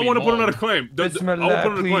like to see. I want to put another claim. I want to put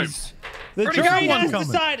another claim. The jury has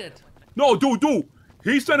decided. No, dude.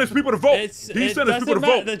 He sent his people to vote. He sent his people to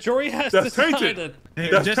vote. The jury has That's decided.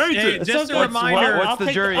 tainted. That's tainted. Just a reminder. What's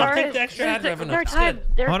the jury? I'll take the extra ad revenue.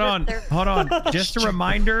 Hold on. Just a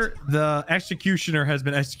reminder, the executioner has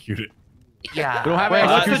been executed. Yeah. We don't have Wait,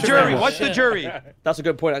 what's the executioner jury? anymore. What's the jury? That's a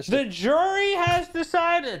good point, actually. The jury has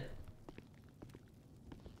decided.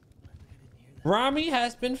 Rami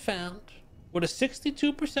has been found with a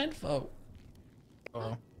 62% vote.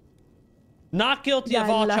 Not guilty of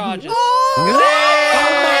all charges. Hold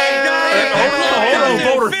on,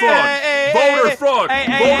 voter fraud. Voter fraud.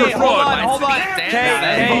 Voter fraud. Hold on.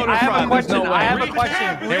 Hey, I have a question. I have a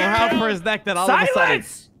question. They were out for his neck. Then all of a sudden.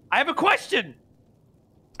 Silence! I have a question.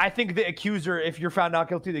 I think the accuser, if you're found not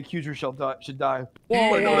guilty, the accuser should die.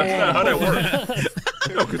 Whoa, no, that's not how that works.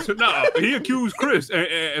 No, 'cause, he accused Chris,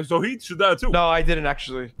 and so he should die too. No, I didn't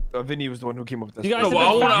actually. Vinny was the one who came up with this. You guys No,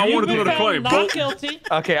 but I want to do another claim. Not guilty.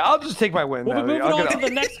 Okay, I'll just take my win. We'll be moving I'll on get to the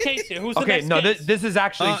next case here. Who's the Okay, next no, case? this is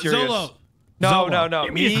actually serious. Zolo. No.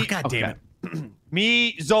 Me, God damn it.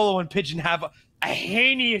 Me, Zolo, and Pigeon have a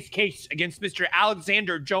heinous case against Mr.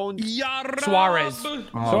 Alexander Jones Suarez.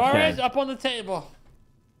 Suarez up on the table.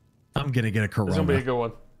 I'm gonna get a corona. This is gonna be a good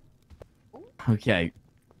one. Okay.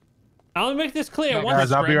 I'll let me make this clear. No,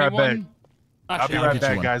 guys, I'll be right back. I'll be right get you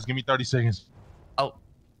back, one. guys. Give me 30 seconds. Oh.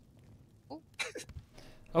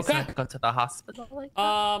 Okay. Go to the hospital.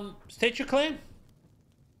 State your claim.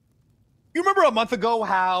 You remember a month ago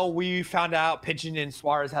how we found out Pigeon and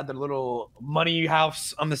Suarez had their little money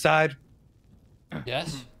house on the side?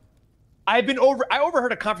 Yes. I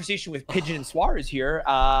overheard a conversation with Pigeon and Suarez here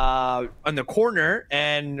on the corner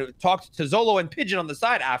and talked to Zolo and Pigeon on the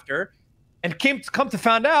side after, and come to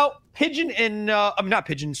find out Pigeon and not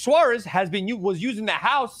Pigeon, Suarez was using the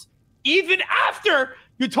house even after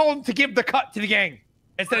you told him to give the cut to the gang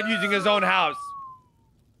instead of using his own house.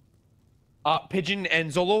 Pigeon and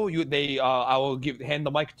Zolo, I will hand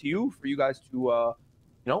the mic to you for you guys to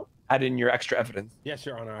add in your extra evidence. Yes,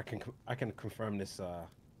 Your Honor. I can confirm this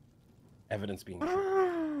evidence being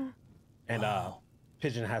true. And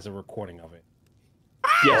Pigeon has a recording of it.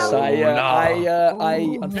 Yes, I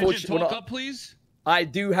unfortunately, Pigeon, talk up, please. I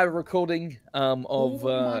do have a recording of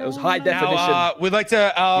it was high definition. Now, we'd like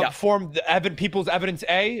to form the people's evidence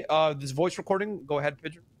A. This voice recording. Go ahead,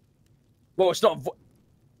 Pigeon. Well, it's not.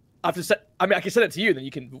 I can send it to you. Then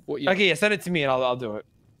you can. Okay, yeah, send it to me and I'll do it.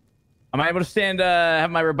 Am I able to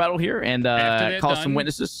have my rebuttal here and call some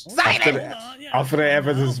witnesses? After the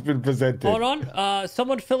evidence has been presented. Hold on.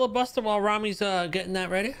 Someone filibuster while Rami's getting that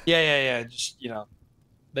ready. Yeah. Just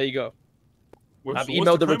there you go. What's I've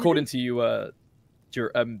emailed the claim recording again? to you,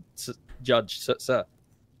 Judge, sir.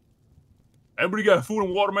 Anybody got food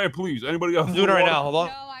and water, man? Please. Anybody got food? I'm doing it and right water? now. Hold on.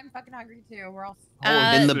 No, I'm fucking hungry too. We're all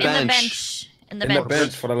in the bench. In the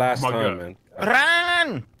bench. For the last My time, God. man.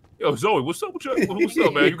 Run! Yo, Zoe, what's up with you? What's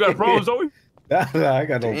up, man? You got a problem, Zoe? I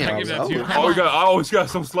got no Damn, problem. that to you. I always got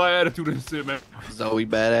some sly attitude in this shit, man. Zoe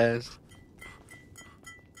badass.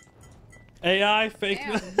 AI fake.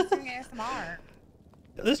 Damn, he's doing ASMR.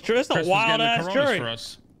 This is a Chris was wild getting the ass Coronas jury. for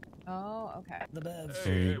us. Oh, okay. The bev.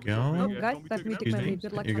 There you go. Oh, guys, let me take my leave.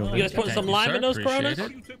 Good luck. Here you go. You guys putting some lime in those Coronas?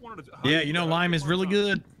 Yeah, lime is really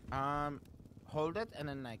good. Hold it and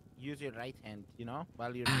then like use your right hand,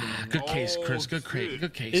 while you're. Good case, Chris. Good case.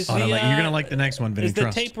 Good case. Is Oh, the, you're gonna like the next one, Vinny. Is the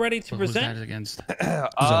Trust. tape ready to Who's that present? against?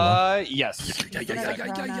 Yes. I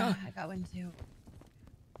got one too.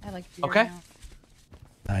 I like beer Okay. now.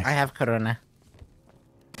 Nice. I have Corona.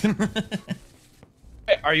 Hey,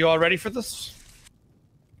 are you all ready for this?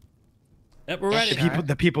 Yep, we're ready.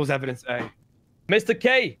 The people's evidence A. Mr.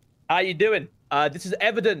 K, how you doing? This is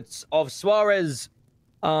evidence of Suarez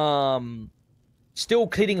still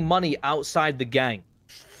cleaning money outside the gang.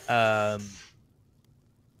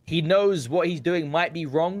 He knows what he's doing might be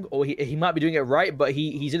wrong, or he might be doing it right, but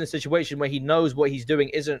he's in a situation where he knows what he's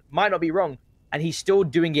doing might not be wrong, and he's still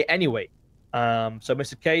doing it anyway. So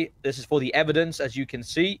Mr. K, this is for the evidence, as you can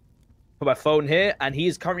see. Put my phone here, and he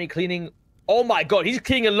is currently cleaning. Oh my God, he's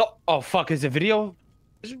cleaning a lot. Oh fuck, is it video?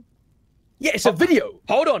 Yeah, it's a video.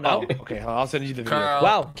 Hold on now. Oh, okay, I'll send you the video.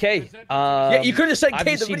 Wow, K. Yeah, you could have said I've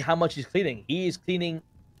K. seen How much he's cleaning? He is cleaning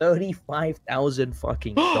 $35,000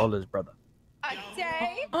 fucking dollars, brother. A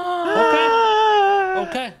day?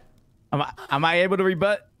 Okay. Am I able to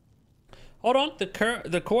rebut? Hold on.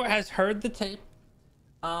 The court has heard the tape.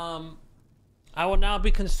 I will now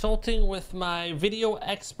be consulting with my video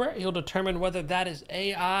expert. He'll determine whether that is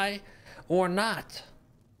AI or not.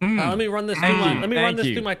 Let me run this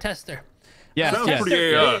through my tester. Yes, Sounds yes. pretty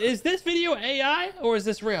AI. Is this video AI or is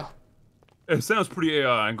this real? It sounds pretty AI.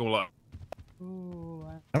 I ain't gonna lie.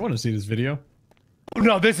 I want to see this video.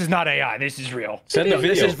 No, this is not AI. This is real. Send the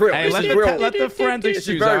video. This is real. Hey, This let is the, real. let the forensics This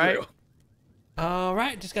is choose, very all right? real. All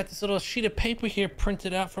right, just got this little sheet of paper here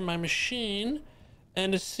printed out from my machine,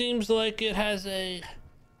 and it seems like it has a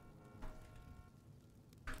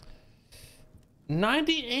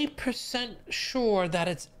 98% sure that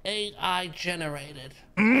it's AI generated.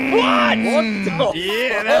 What?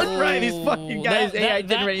 Yeah, that's right. These fucking guys AI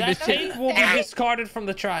generating this that shit. tape will be discarded from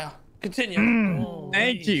the trial. Continue.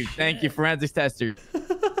 Thank you, forensics testers.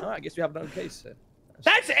 Oh, I guess we have no case then.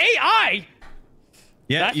 That's AI.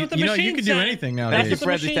 Yeah, That's what the you know, you machine can do said. anything That's nowadays. what the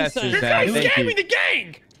Forensic machine testers, said. Guys, thank scamming you. the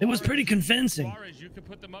gang. It was pretty convincing. You could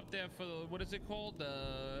put them up there for what is it called?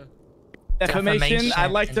 Defamation.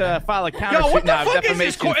 I'd like to file a counter Yo, what suit the now. fuck is Defamation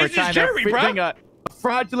this? for Is this trying Jerry, to bro? bring a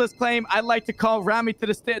fraudulent claim. I'd like to call Rami to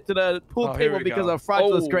the pool Oh, here table we because go. of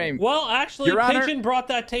fraudulent claim. Well, actually, Your Honor- Pigeon brought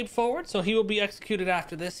that tape forward, so he will be executed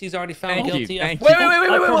after this. He's already found Thank you, guilty thank of you.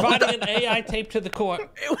 Wait, providing an AI tape to the court.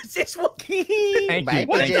 It was this one. Thank you. What Thank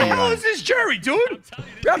the you, hell Ron. is this jury, dude?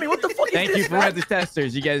 Rami, what the fuck is Thank this? you, forensic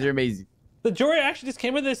testers. You guys are amazing. The jury actually just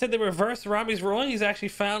came in. They said they reversed Rami's ruling. He's actually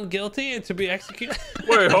found guilty and to be executed.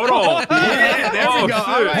 Wait, hold on. Yeah, there we go. shit.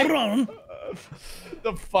 All right. Hold on.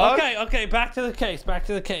 The fuck? Okay, back to the case. Back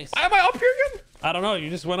to the case. Why am I up here again? I don't know. You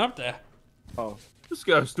just went up there. This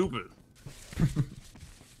guy's stupid.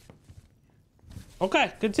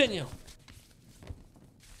 Okay, continue.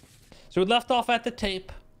 So we left off at the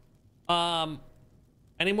tape.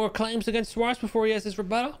 Any more claims against Suarez before he has his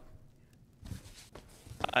rebuttal?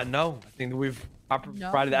 No. I think that we've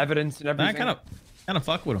provided evidence and I everything. kind of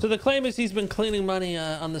fuck with him. So the claim is he's been cleaning money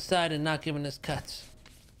on the side and not giving us cuts.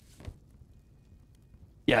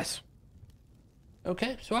 Yes.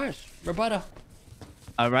 Okay, Suarez, rebuttal.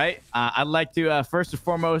 All right. I'd like to first and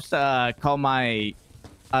foremost call my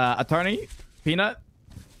attorney, Peanut.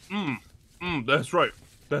 That's right.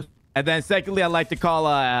 And then secondly, I'd like to call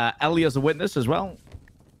Ellie as a witness as well.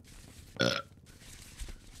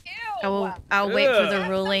 I'll wait for the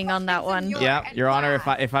ruling on that one. Yeah, Your Honor,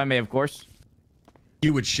 if I may, of course.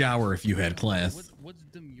 You would shower if you had class. What's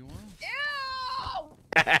demure?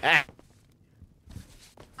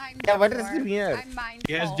 Yeah, what is demure? I'm mindful.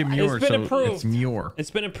 He has demure, It's been so approved. it's mure.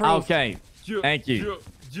 It's been approved. Okay. Thank you.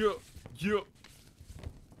 Yeah.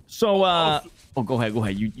 So, oh, go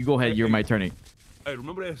ahead. You go ahead. You're my attorney. Hey,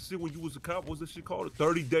 remember that shit when you was a cop? What's that shit called?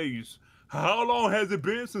 30 days. How long has it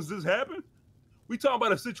been since this happened? We talking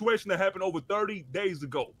about a situation that happened over 30 days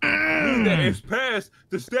ago. Meaning that it's past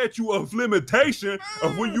the statute of limitation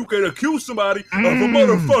of when you can accuse somebody of a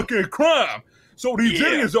motherfucking crime. So these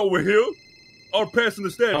idiots over here are passing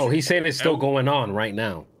the statute. Oh, he's saying it's still going on right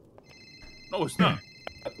now. No, it's not.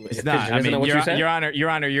 It's not. I Isn't that mean, what you said? Your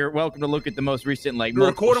Honor, you're welcome to look at the most recent The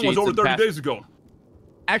recording was over 30 days ago.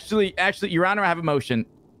 Actually, Your Honor, I have a motion.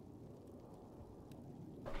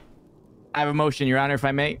 Your Honor, if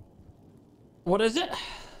I may. What is it?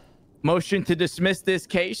 Motion to dismiss this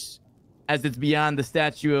case as it's beyond the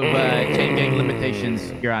statute of chain gang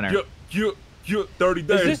limitations, Your Honor. You 30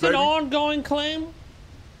 days, Is this baby. an ongoing claim?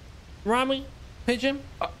 Rami? Pigeon?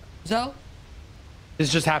 Zell?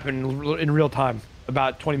 This just happened in real time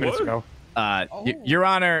about 20 minutes ago. Your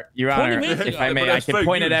Honor, minutes if ago. I Yeah, may, but I that's can fake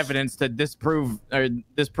point at news. evidence to disprove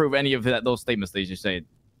any of those statements that you just said.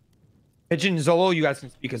 Pigeon Zolo, you guys can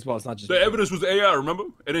speak as well. It's not just The evidence was AI, remember?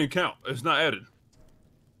 It didn't count. It's not added.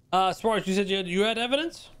 Suarez, you said you had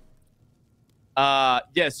evidence?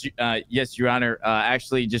 Yes, Your Honor.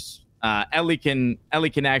 Actually, just Ellie can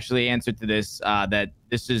actually answer to this. That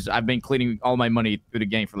this is I've been cleaning all my money through the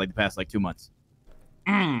gang for like the past 2 months.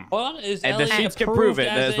 Well, is And the Ellie sheets can approved prove it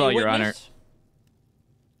as as well, a Your Honor. witness?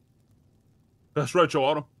 That's right, Your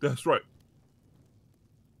Honor. That's right.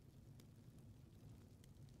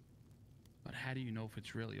 But how do you know if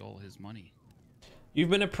it's really all his money? You've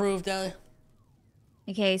been approved, Ellie.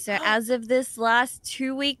 Okay, so as of this last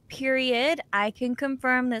 2-week period, I can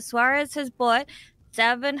confirm that Suarez has bought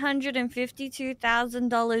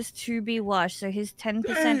 $752,000 to be washed. So his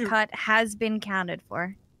 10% cut has been counted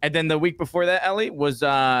for. And then the week before that, Ellie was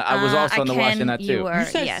I was also on the watch in that too. You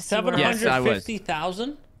said yes, you were. Yes, I was.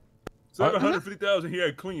 750,000? 750,000 he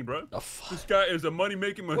had clean, bro. This guy is a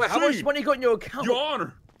money-making machine. Wait, how much money you got in your account? Your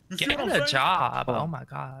Honor. You see Get what I'm a saying? job. Oh my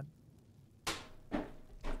god.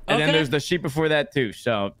 And then there's the sheet before that too.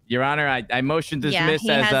 So, Your Honor, I motion to Yeah, dismiss he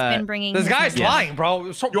as has been bringing This his guy's money. lying,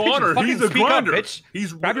 bro. So, Your Pigeon, Honor, fucking he's a speak up, grinder. bitch.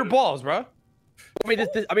 He's Grab your balls, bro. I mean,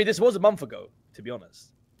 this was a month ago, to be honest.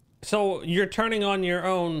 So you're turning on your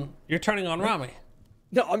own. You're turning on Rami.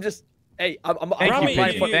 No, I'm just. Hey, I'm Thank Rami, you,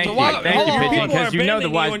 Pigeon. you- Thank so you, why- thank you, hold on, Pigeon, people because are you know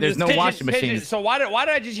abandoning you and there's just no washing Pigeon, machines. so why did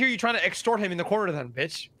I just hear you trying to extort him in the corner then,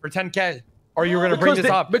 bitch? For 10K. Or you were gonna bring this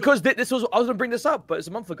up? Because this was I was gonna bring this up, but it's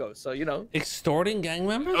a month ago, so you know. Extorting gang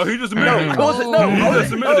members? Oh, he just admitted it. No, He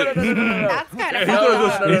just admitted it. That's kind of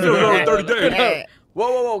He's on 30 days.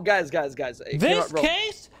 Whoa, guys. This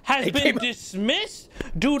case has been dismissed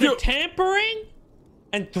due to tampering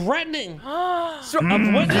and threatening.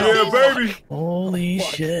 Yeah, baby. Holy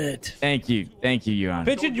shit. Thank you, Your Honor.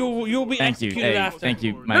 Pigeon, you'll be Thank you. executed Hey, after. thank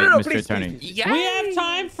you, Mr. please, Attorney. please. We have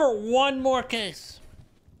time for one more case.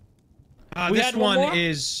 We This had one one more?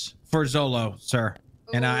 is for Zolo, sir.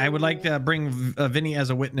 And I would like to bring Vinny as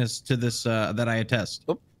a witness to this that I attest.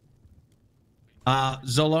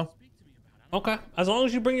 Zolo? Okay. As long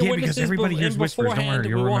as you bring your Yeah, because witnesses everybody hears whispers. Don't beforehand,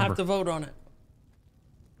 worry, we you'll won't have remember. to vote on it.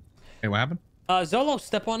 Hey, what happened? Zolo,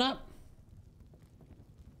 step on up.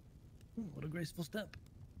 What a graceful step.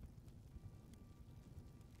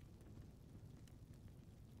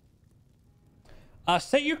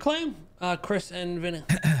 State your claim, Chris and Vinny.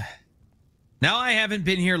 Now, I haven't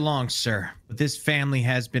been here long, sir, but this family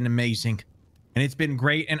has been amazing. And it's been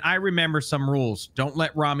great. And I remember some rules. Don't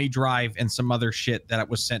let Rami drive and some other shit that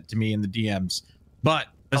was sent to me in the DMs. But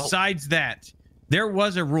besides that, there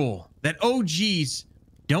was a rule that OGs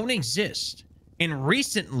don't exist. And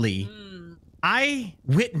recently, I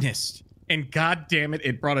witnessed, and God damn it,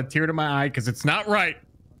 it brought a tear to my eye because it's not right.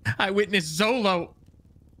 I witnessed Zolo,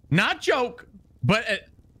 not joke, but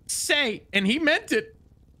say, and he meant it,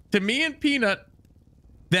 to me and Peanut,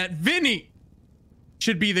 that Vinny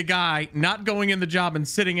should be the guy not going in the job and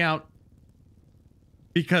sitting out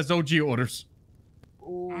because OG orders.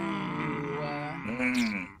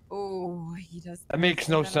 Oh, he does. That makes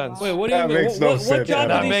no sense. Wait, what do you mean? What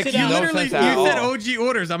job did he sit You out? literally, you said OG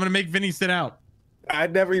orders. I'm gonna make Vinny sit out. I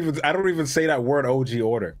don't even say that word OG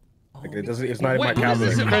order. Like it doesn't. It's not in my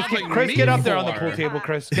calendar. Chris, get up there on the pool table,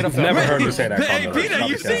 Chris. Get up there. Never heard you say that. Hey, Conrad. Peanut,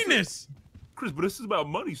 you've Stop it. seen this. Chris, but this is about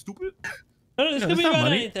money, stupid. No, this could be not about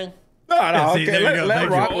money. anything. No, See, okay. there you go. Let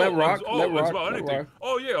Thank you. rock. It's about anything.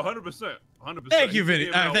 Oh yeah, 100%. 100%. Thank you,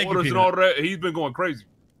 Vinny. Thank you, orders and Peanut. all that. He's been going crazy.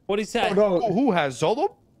 What he said? Who has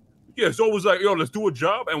Zolo? Yeah, so it was like, yo, let's do a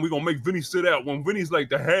job, and we're gonna make Vinny sit out. When Vinny's like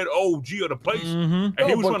the head OG of the place, and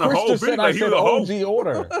he was trying to hold Vinny like he was a hoe. OG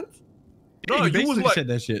order. No, Yeah, you you was basically like, said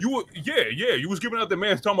that shit. You were, yeah. You was giving out the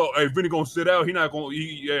man's talking about, hey, Vinny gonna sit out. He not gonna,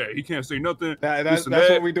 he can't say nothing. That's this and that.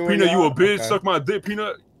 what we doing. Peanut, you a now? bitch. Okay. Suck my dick,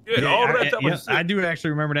 Peanut. Yeah, all that type of shit. I do actually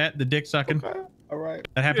remember that. The dick sucking. Okay. All right.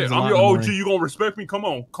 That happens Yeah, a lot. I'm your in the OG. morning. You gonna respect me? Come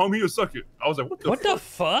on, come here, suck it. I was like, What the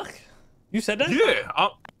fuck? You said that? Yeah,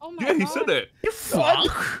 yeah, he said that. You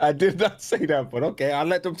fuck. I did not say that, but okay, I'll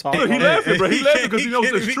let them talk. Yeah, he laughing, bro. He laughing because he knows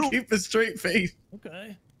can't it's even true. keep a straight face.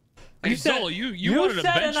 Okay. Hey, Zolo, you wanted to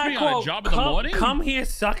said, bench and I me on a quote, job in the morning? Come here,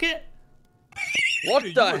 suck it. What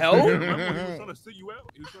the hell? Remember when he was trying to sit you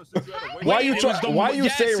out? He was trying to sit you out. Why you It was try, Why you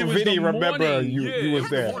yes, say it was Vinny the remember morning. you was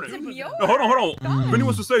there? No, hold on. Vinny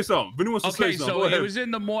wants to say something. Vinny wants to Okay, say something. so Go ahead. it was in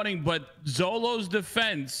the morning, but Zolo's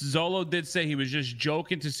defense, Zolo did say he was just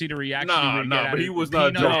joking to see the reaction. But he was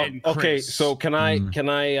not joking. Okay, so can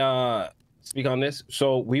I speak on this?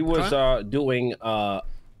 So we was doing a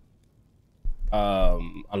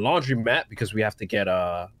laundromat because we have to get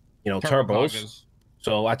turbos.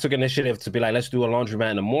 So I took initiative to be like, let's do a laundromat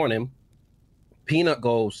in the morning. Peanut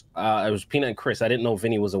goes, it was Peanut and Chris. I didn't know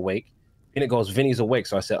Vinny was awake. Peanut goes, Vinny's awake.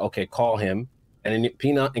 So I said, okay, call him. And then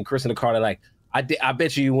Peanut and Chris in the car, they're like, I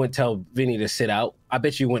bet you wouldn't tell Vinny to sit out. I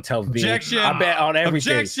bet you wouldn't tell Vinny. Objection. I bet on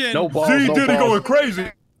everything. Objection. No balls, Z no did it balls. going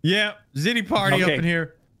crazy. Yeah, Zitty party Okay. up in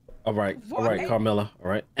here. All right, Carmilla. All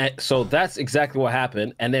right. And so that's exactly what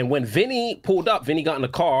happened. And then when Vinny pulled up, Vinny got in the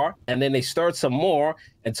car, and then they stirred some more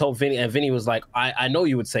and told Vinny, and Vinny was like, I know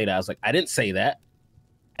you would say that. I was like, I didn't say that.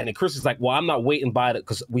 And then Chris is like, well, I'm not waiting by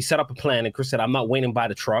because we set up a plan, and Chris said, I'm not waiting by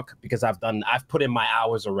the truck because I've put in my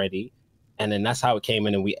hours already. And then that's how it came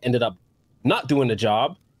in, and we ended up not doing the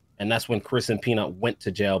job. And that's when Chris and Peanut went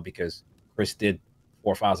to jail because Chris did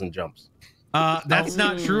 4,000 jumps. That's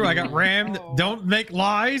not true. I got rammed. Don't make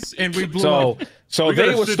lies, and we blew up. So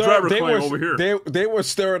they were stirring. over here. They were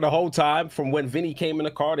stirring the whole time from when Vinny came in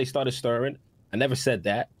the car. They started stirring. I never said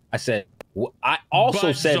that. I said. I also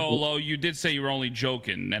but said. Zolo, you did say you were only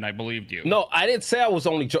joking, and I believed you. No, I didn't say I was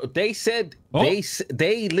only joking. They said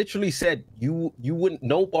they literally said you wouldn't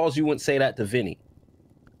no balls. You wouldn't say that to Vinny.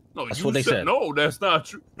 No, That's you what they said. No, that's not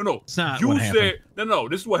true. No, it's not. You what said happened. no.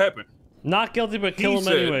 This is what happened. Not guilty, but kill him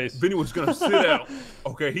said anyways. Vinny was gonna sit out.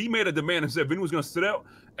 Okay, he made a demand and said Vinny was gonna sit out,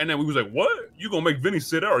 and then we was like, "What? You gonna make Vinny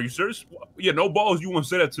sit out? Are you serious? Yeah, no balls. You want to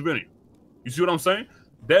say that to Vinny? You see what I'm saying?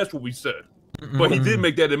 That's what we said. But he did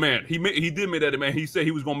make that demand. He did make that demand. He said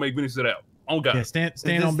he was gonna make Vinny sit out. On God. Yeah,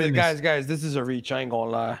 stand on business. Guys, this is a reach. I ain't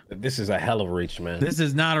gonna lie. This is a hell of a reach, man. This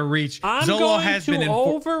is not a reach. I'm Zolo going has to been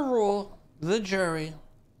overrule the jury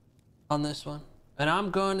on this one, and I'm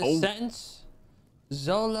going to sentence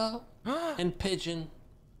Zolo and Pigeon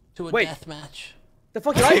to a death match. The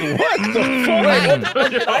fuck? What the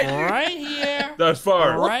fuck? Right here. That's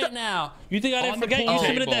fire. Right now. You think I didn't forget you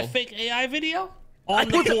submitted that fake AI video? On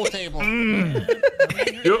the pool table.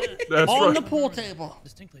 Yep, that's on right. the pool table.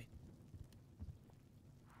 Distinctly.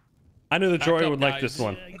 I knew the jury would like this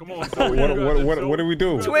one. Come on. What do we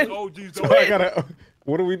do? Twin. I gotta.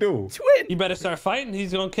 What do we do? Twin. You better start fighting.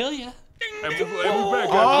 He's gonna kill you.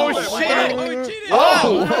 Oh shit!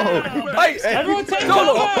 Oh! Hey, Everyone take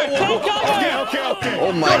Zolo. cover! Take cover! Okay.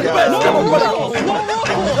 Oh my god.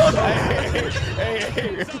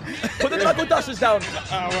 Put the knuckle dusters down.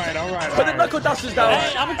 All right. Put the knuckle dusters down.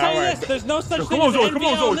 Hey, I'm gonna tell you this. There's no such thing on, as Zoe, come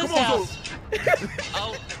on, NBL Zoe, in this come on, house.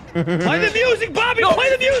 Play the music, Bobby. Play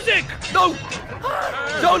the music. No.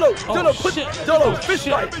 Zolo, put shit. Zolo, fish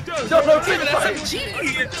fight. Zolo, fish fight.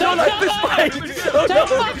 Zolo, fish fight.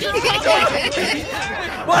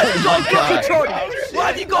 Why have you got gun control? Why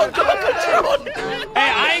have you got gun control? Hey,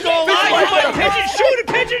 I ain't gonna lie. You might Pigeon shoot him.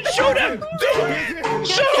 Pigeon shoot him.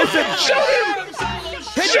 Shoot him. Shoot him.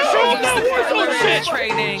 Pigeon shoot him. That Warzone shit.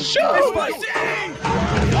 Training. Shoot him.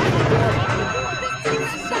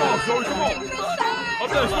 Come on, Zoe, come on. Up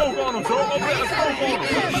there, smoke on him, Zoe. Up there, smoke on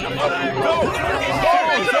him.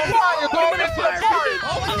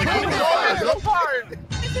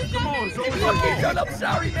 Come on, Zoe. I'm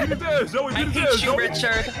sorry, man. Get it there, Zoe. I Get it there, hate you, Zoe.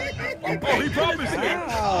 Richard. Oh, he promised it.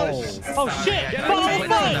 Oh shit! Follow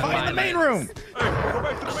fight! Find the main room. Hey, go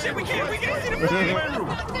back to the main room. We can't see the Go to the main room.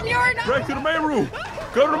 Senor, no. Back to the main room.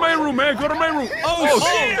 Go to the main room, man. Go to the main room. Oh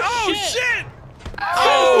shit.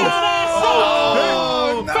 Oh,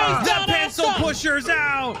 No. That pencil pusher's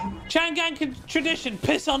out. Changan tradition: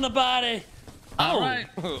 piss on the body. All right.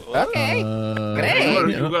 Okay.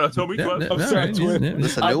 Great. You gotta tell me twice. I'm sorry, twin.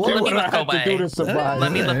 This a I new did one? what I had to do to survive.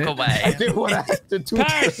 Let me look away. I did what I had to do to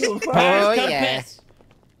Paris, survive. Oh, Paris, come yeah. piss.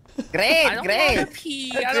 Great, I don't want great. to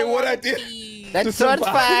pee. I did what I did. Let's sword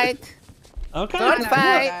fight. Okay. Sword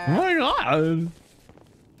fight. Oh my god.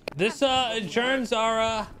 This adjourns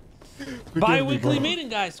our bi-weekly meeting,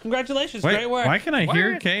 guys. Congratulations. Wait, Great work. why can I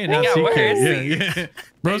hear K and not Yeah, see where K? is Yeah.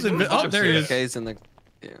 Bros, oh, there he is. K's in the.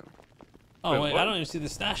 Yeah. Oh, wait. I don't even see the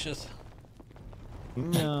stashes.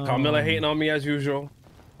 Carmilla hating on me as usual.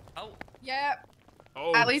 Yep.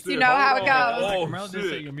 Oh, At least you shit. know how Hold it on. goes. Oh, Carmel did say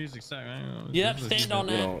shit. your music suck. Yep, stand on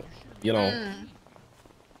that. You know.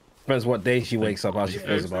 Depends what day she wakes up, how she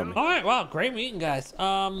feels about me. All right, wow, great meeting, guys.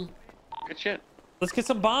 Good shit. Let's get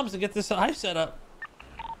some bombs and get this hive set up.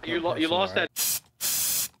 You lost that